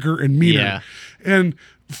and bigger and meaner. Yeah. And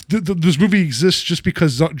this movie exists just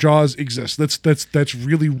because Jaws exists. That's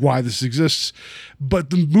really why this exists. But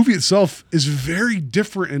the movie itself is very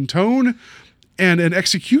different in tone and an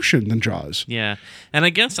execution than Jaws. Yeah, and I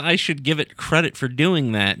guess I should give it credit for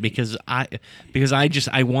doing that because I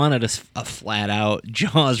wanted a flat out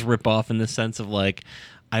Jaws ripoff in the sense of like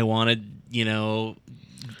I wanted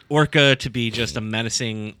Orca to be just a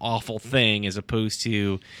menacing, awful thing as opposed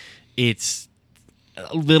to it's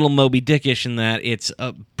a little Moby Dickish in that it's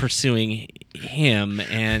pursuing him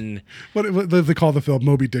and what they call the film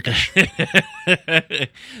Moby Dickish.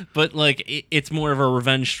 But like it's more of a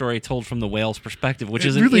revenge story told from the whale's perspective, which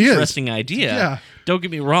is really an interesting idea. Yeah. Don't get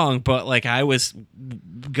me wrong, but like I was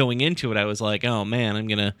going into it, I was like, oh man, I'm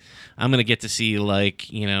gonna get to see like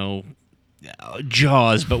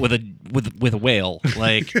Jaws, but with a whale,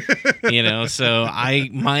 like So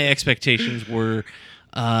my expectations were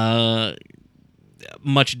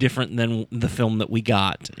much different than the film that we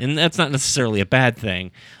got, and that's not necessarily a bad thing.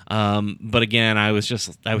 But again, I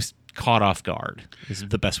was caught off guard. Is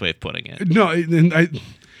the best way of putting it. No, and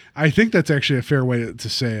I think that's actually a fair way to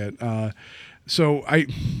say it. So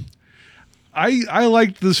I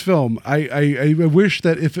liked this film. I wish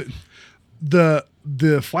that if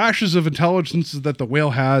the flashes of intelligence that the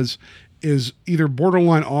whale has is either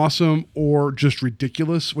borderline awesome or just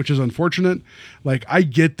ridiculous, which is unfortunate. Like, I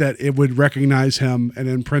get that it would recognize him and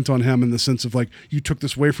imprint on him in the sense of like, you took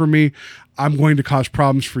this away from me, I'm going to cause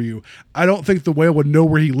problems for you. I don't think the whale would know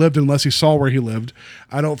where he lived unless he saw where he lived.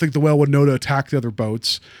 I don't think the whale would know to attack the other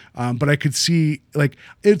boats. But I could see, like,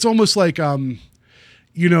 it's almost like,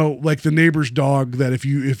 like the neighbor's dog that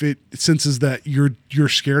if it senses that you're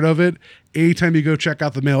scared of it, anytime you go check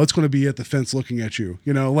out the mail, it's going to be at the fence looking at you.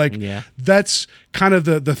 That's kind of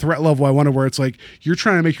the threat level I wanted, where it's like you're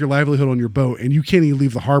trying to make your livelihood on your boat and you can't even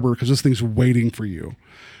leave the harbor because this thing's waiting for you.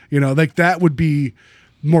 Like that would be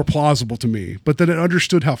more plausible to me. But then it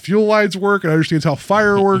understood how fuel lines work. It understands how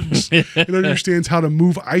fire works. It understands how to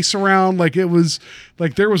move ice around. Like, it was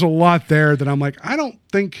like there was a lot there that I'm like, I don't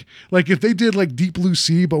think, like, if they did like Deep Blue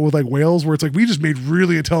Sea but with like whales, where it's like we just made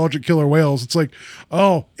really intelligent killer whales, it's like,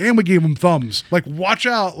 oh, and we gave them thumbs, like, watch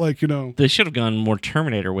out, like, they should have gone more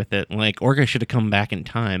Terminator with it. Like, Orca should have come back in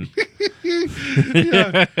time.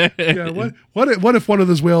 yeah. What if one of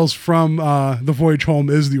those whales from The Voyage Home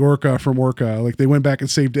is the Orca from Orca? Like, they went back and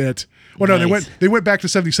saved it. Well, no, nice. they went back to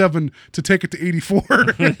 77 to take it to 84.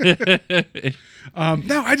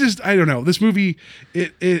 No, I don't know. This movie,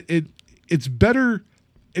 it's better.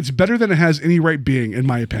 It's better than it has any right being, in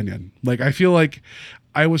my opinion. Like, I feel like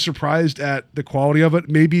I was surprised at the quality of it.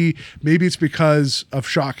 Maybe it's because of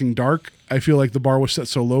Shocking Dark. I feel like the bar was set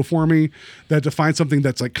so low for me that to find something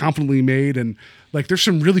that's like confidently made, and like there's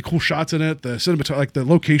some really cool shots in it. The cinematography, like the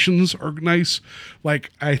locations are nice. Like,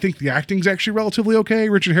 I think the acting's actually relatively okay.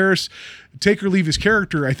 Richard Harris, take or leave his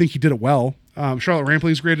character, I think he did it well. Charlotte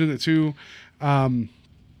Rampling's great in it too.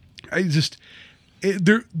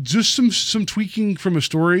 There just some tweaking from a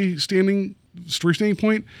story standing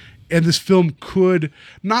point, and this film could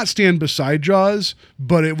not stand beside Jaws,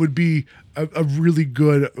 but it would be a really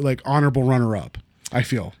good, like, honorable runner-up, I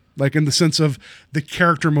feel. Like, in the sense of the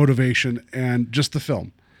character motivation and just the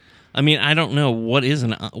film. I mean, I don't know what is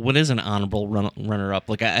an honorable runner-up.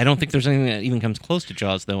 Like, I don't think there's anything that even comes close to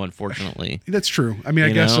Jaws, though, unfortunately. That's true. I mean,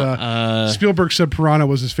 I guess Spielberg said Piranha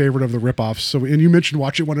was his favorite of the ripoffs. So, and you mentioned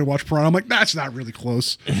wanting to watch Piranha. I'm like, that's not really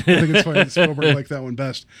close. I think it's funny that Spielberg liked that one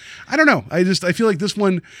best. I don't know. I feel like this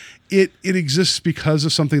one, it exists because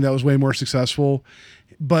of something that was way more successful,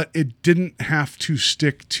 but it didn't have to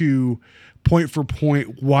stick to point for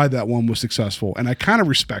point why that one was successful, and I kind of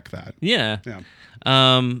respect that. Yeah.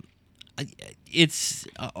 It's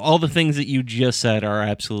all the things that you just said are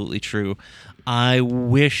absolutely true. I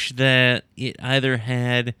wish that it either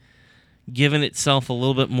had given itself a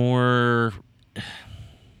little bit more,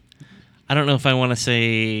 I don't know if I want to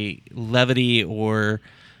say levity, or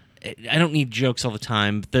I don't need jokes all the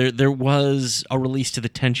time, but there was a release to the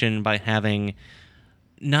tension by having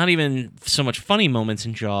not even so much funny moments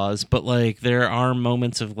in Jaws, but like there are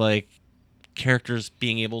moments of like characters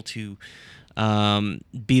being able to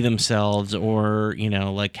be themselves, or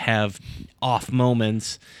like have off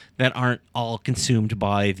moments that aren't all consumed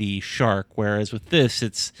by the shark. Whereas with this,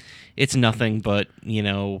 it's nothing but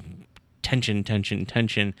tension,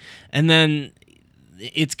 and then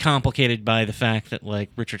it's complicated by the fact that like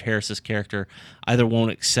Richard Harris's character either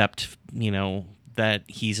won't accept, that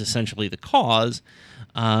he's essentially the cause,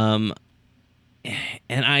 and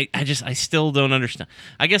I still don't understand.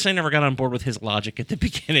 I guess I never got on board with his logic at the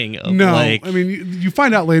beginning of I mean, you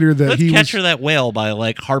find out later that let's capture that whale by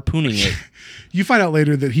like harpooning it. You find out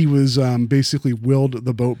later that he was basically willed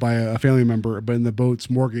the boat by a family member, but in the boat's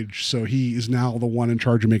mortgage, so he is now the one in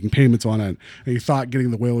charge of making payments on it. And he thought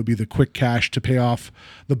getting the whale would be the quick cash to pay off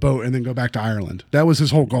the boat and then go back to Ireland. That was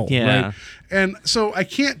his whole goal, right? And so I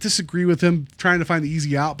can't disagree with him trying to find the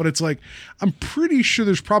easy out, but it's like I'm pretty sure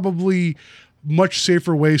there's probably much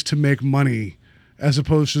safer ways to make money as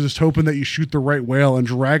opposed to just hoping that you shoot the right whale and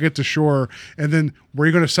drag it to shore, and then where are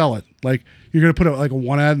you going to sell it? Like you're going to put a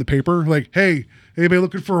one ad in the paper, like, hey, anybody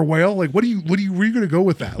looking for a whale? Like, where are you going to go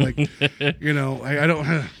with that? Like, I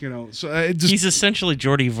don't, so it just, he's essentially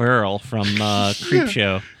Jordy Verrill from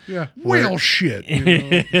Creepshow. Yeah, whale shit.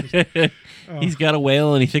 He's got a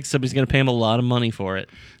whale, and he thinks somebody's going to pay him a lot of money for it.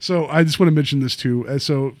 So I just want to mention this too.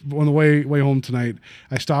 So on the way home tonight,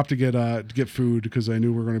 I stopped to get food because I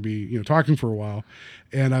knew we were going to be talking for a while,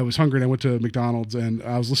 and I was hungry. And I went to McDonald's, and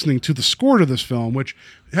I was listening to the score to this film, which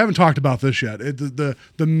I haven't talked about this yet.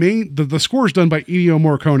 The score is done by Ennio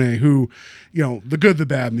Morricone, who the good, the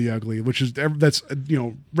bad, and the ugly, which is that's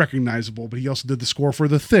recognizable. But he also did the score for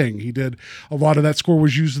The Thing. He did a lot of that score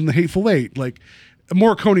was used in The Hateful Eight. Like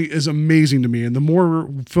Morricone is amazing to me, and the more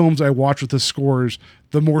films I watch with his scores,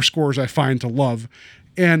 the more scores I find to love.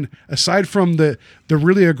 And aside from the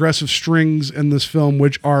really aggressive strings in this film,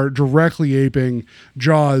 which are directly aping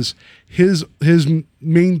Jaws, his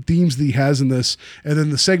main themes that he has in this, and then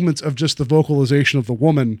the segments of just the vocalization of the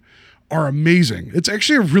woman are amazing. It's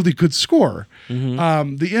actually a really good score.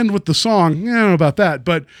 Mm-hmm. The end with the song, I don't know about that,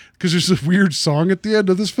 but because there's this weird song at the end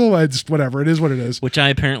of this film, whatever, it is what it is. Which I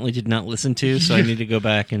apparently did not listen to, so I need to go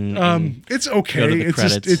back and it's okay. Go to the it's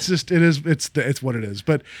credits. It's what it is.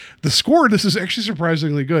 But the score, this is actually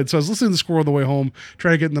surprisingly good. So I was listening to the score on the way home,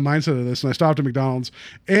 trying to get in the mindset of this, and I stopped at McDonald's,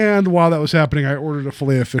 and while that was happening, I ordered a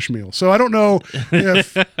filet of fish meal. So I don't know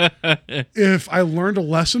if I learned a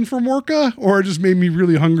lesson from Orca, or it just made me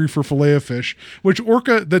really hungry for filet of fish, which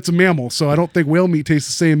Orca, that's a mammal, so I don't think whale meat tastes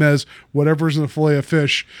the same as whatever's in a filet of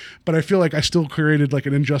fish, but I feel like I still created like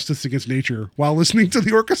an injustice against nature while listening to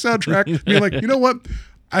the Orca soundtrack, being like, you know what?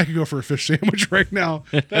 I could go for a fish sandwich right now.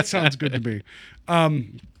 That sounds good to me.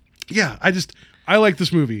 I like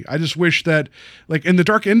this movie. I just wish that, like, in the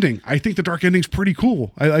dark ending, I think the dark ending's pretty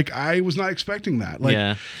cool. I was not expecting that.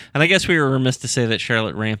 Yeah, and I guess we were remiss to say that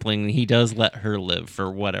Charlotte Rampling, he does let her live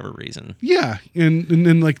for whatever reason. Yeah, and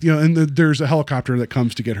then there's a helicopter that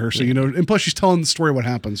comes to get her. So and plus she's telling the story of what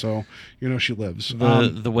happened. So she lives.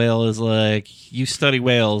 The whale is like, you study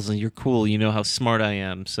whales and you're cool. You know how smart I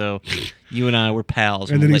am. So you and I were pals.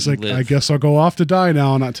 And then he's like, I guess I'll go off to die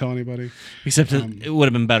now and not tell anybody. Except it would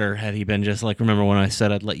have been better had he been just like, remember when I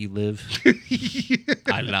said I'd let you live?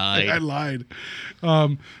 I lied. I lied.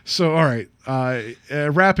 So, all right.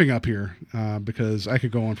 Wrapping up here, because I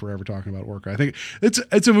could go on forever talking about Orca. I think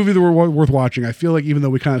it's a movie that we're worth watching. I feel like even though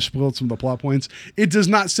we kind of spoiled some of the plot points, it does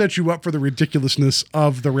not set you up for the ridiculousness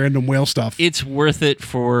of the random whale stuff. It's worth it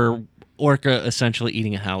for Orca essentially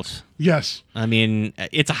eating a house. Yes. I mean,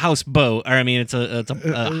 it's a houseboat. Or I mean, it's a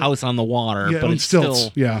house on the water, but it's stilts.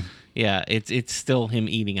 Still, yeah, it's still him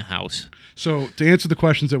eating a house. So to answer the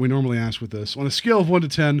questions that we normally ask with this, on a scale of 1 to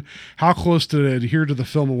 10, how close did it adhere to the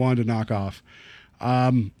film it wanted to knock off?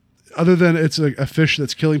 Other than it's a fish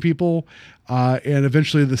that's killing people, and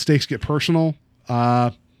eventually the stakes get personal,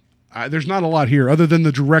 there's not a lot here other than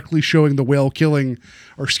the directly showing the whale killing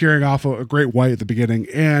or scaring off a great white at the beginning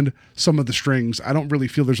and some of the strings. I don't really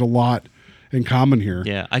feel there's a lot in common here.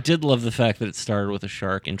 Yeah, I did love the fact that it started with a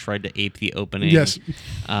shark and tried to ape the opening. Yes.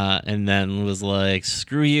 And then was like,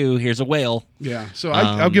 screw you, here's a whale. Yeah, so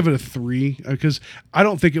I'll give it a 3 because I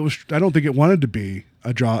don't think it wanted to be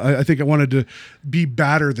a Jaws. I think it wanted to be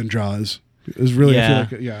badder than Jaws. It was really, yeah. I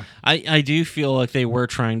feel like I do feel like they were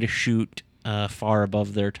trying to shoot far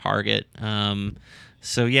above their target.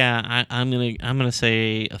 So yeah, I'm gonna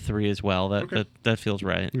say a 3 as well. That feels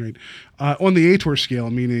right. Right. On the Ator scale,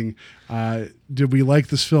 meaning, did we like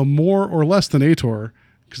this film more or less than Ator?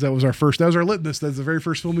 Because that was our litmus. That's the very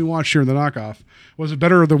first film we watched here in the knockoff. Was it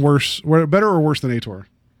better or worse than Ator?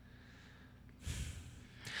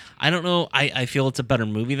 I don't know. I feel it's a better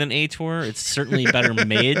movie than Ator. It's certainly better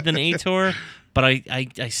made than Ator. But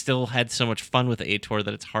I still had so much fun with Ator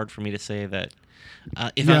that it's hard for me to say that.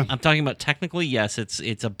 I'm talking about technically, yes,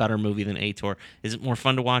 it's a better movie than Ator. Is it more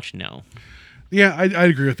fun to watch? No. Yeah, I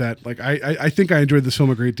agree with that. Like, I think I enjoyed this film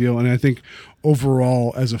a great deal, and I think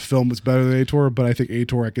overall as a film it's better than Ator, but I think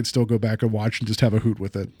Ator I could still go back and watch and just have a hoot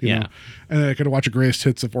with it. You know? And then I could watch a greatest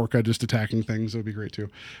hits of Orca just attacking things. It would be great too.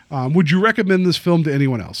 Would you recommend this film to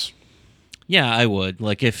anyone else? Yeah, I would.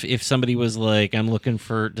 Like if somebody was like, I'm looking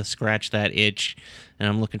to scratch that itch and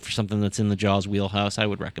I'm looking for something that's in the Jaws wheelhouse, I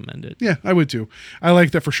would recommend it. Yeah, I would too. I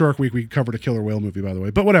like that for Shark Week we covered a killer whale movie, by the way.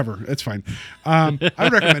 But whatever, it's fine. I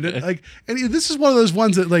recommend it. Like, and this is one of those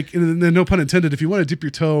ones that, like, and no pun intended, if you want to dip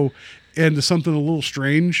your toe into something a little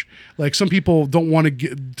strange, like some people don't want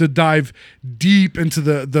to dive deep into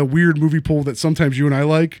the weird movie pool that sometimes you and I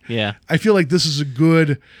like. Yeah, I feel like this is a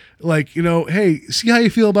good, like, you know, hey, see how you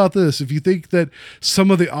feel about this. If you think that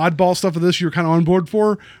some of the oddball stuff of this you're kind of on board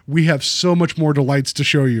for, we have so much more delights to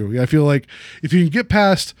show you. I feel like if you can get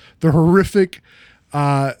past the horrific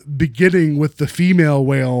beginning with the female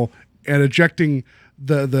whale and ejecting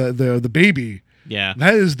the baby, yeah,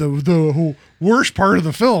 that is the worst part of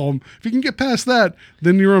the film. If you can get past that,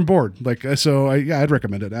 then you're on board. Like, so I'd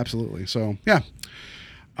recommend it, absolutely. So yeah,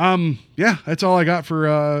 that's all I got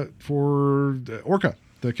for Orca,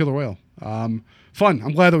 the killer whale. Fun.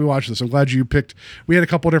 I'm glad that we watched this. I'm glad you picked. We had a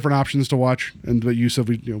couple different options to watch, but you said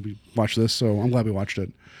we watched this, so I'm glad we watched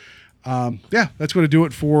it. That's going to do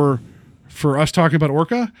it for us talking about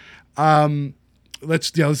Orca.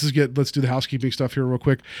 Let's do the housekeeping stuff here real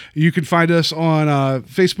quick. You can find us on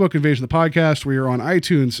Facebook, Invasion of the Podcast. We are on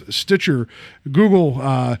iTunes, Stitcher, Google,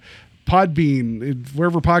 Podbean,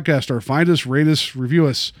 wherever podcasts are. Find us, rate us, review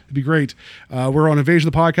us. It'd be great. We're on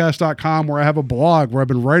invasionofthepodcast.com, where I have a blog where I've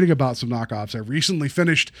been writing about some knockoffs. I recently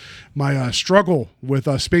finished my struggle with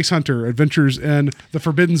Space Hunter Adventures in the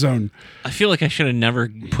Forbidden Zone. I feel like I should have never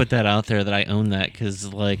put that out there that I own that,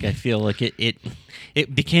 because like I feel like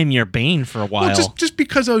it became your bane for a while. Well, just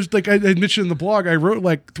because I was like, I mentioned in the blog, I wrote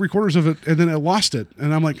like 3/4 of it and then I lost it,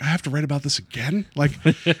 and I'm like, I have to write about this again. Like,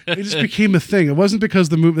 it just became a thing. It wasn't because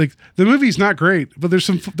the movie's not great, but there's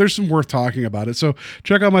some worth talking about it. So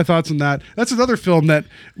check out my thoughts on that. That's another film that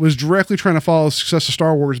was directly trying to follow the success of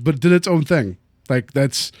Star Wars, but did its own thing. Like,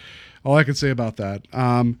 that's all I can say about that.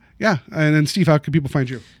 And then Steve, how can people find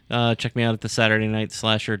you? Check me out at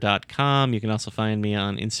thesaturdaynightslasher.com. You can also find me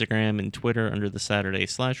on Instagram and Twitter under The Saturday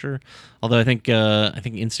Slasher. Although I think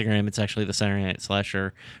Instagram, it's actually The Saturday Night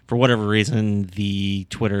Slasher. For whatever reason, the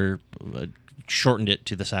Twitter shortened it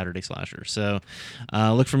to The Saturday Slasher. So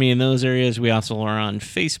look for me in those areas. We also are on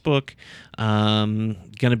Facebook. Going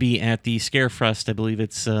to be at the Scarefest. I believe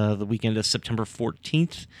it's the weekend of September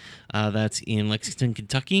 14th. That's in Lexington,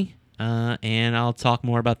 Kentucky. And I'll talk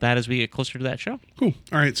more about that as we get closer to that show. Cool.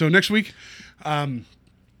 All right. So next week, I'm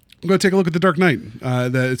going to take a look at The Dark Knight.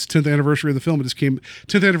 It's 10th anniversary of the film. It just came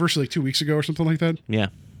 10th anniversary like 2 weeks ago or something like that. Yeah.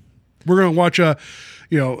 We're going to watch,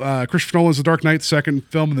 Christopher Nolan's The Dark Knight, the second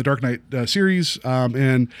film in the Dark Knight series,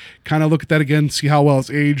 and kind of look at that again, see how well it's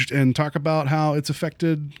aged, and talk about how it's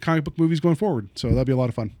affected comic book movies going forward. So that'll be a lot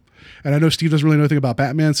of fun. And I know Steve doesn't really know anything about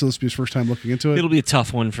Batman, so this will be his first time looking into it. It'll be a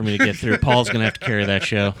tough one for me to get through. Paul's going to have to carry that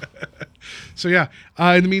show. So yeah,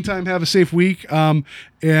 in the meantime, have a safe week. And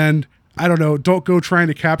I don't know, don't go trying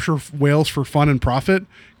to capture whales for fun and profit,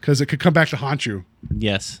 because it could come back to haunt you.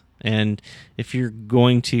 Yes. And if you're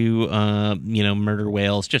going to, murder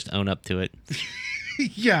whales, just own up to it.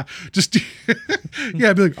 Yeah. Just, be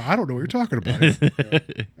like, I don't know what you're talking about.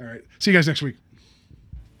 All right. See you guys next week.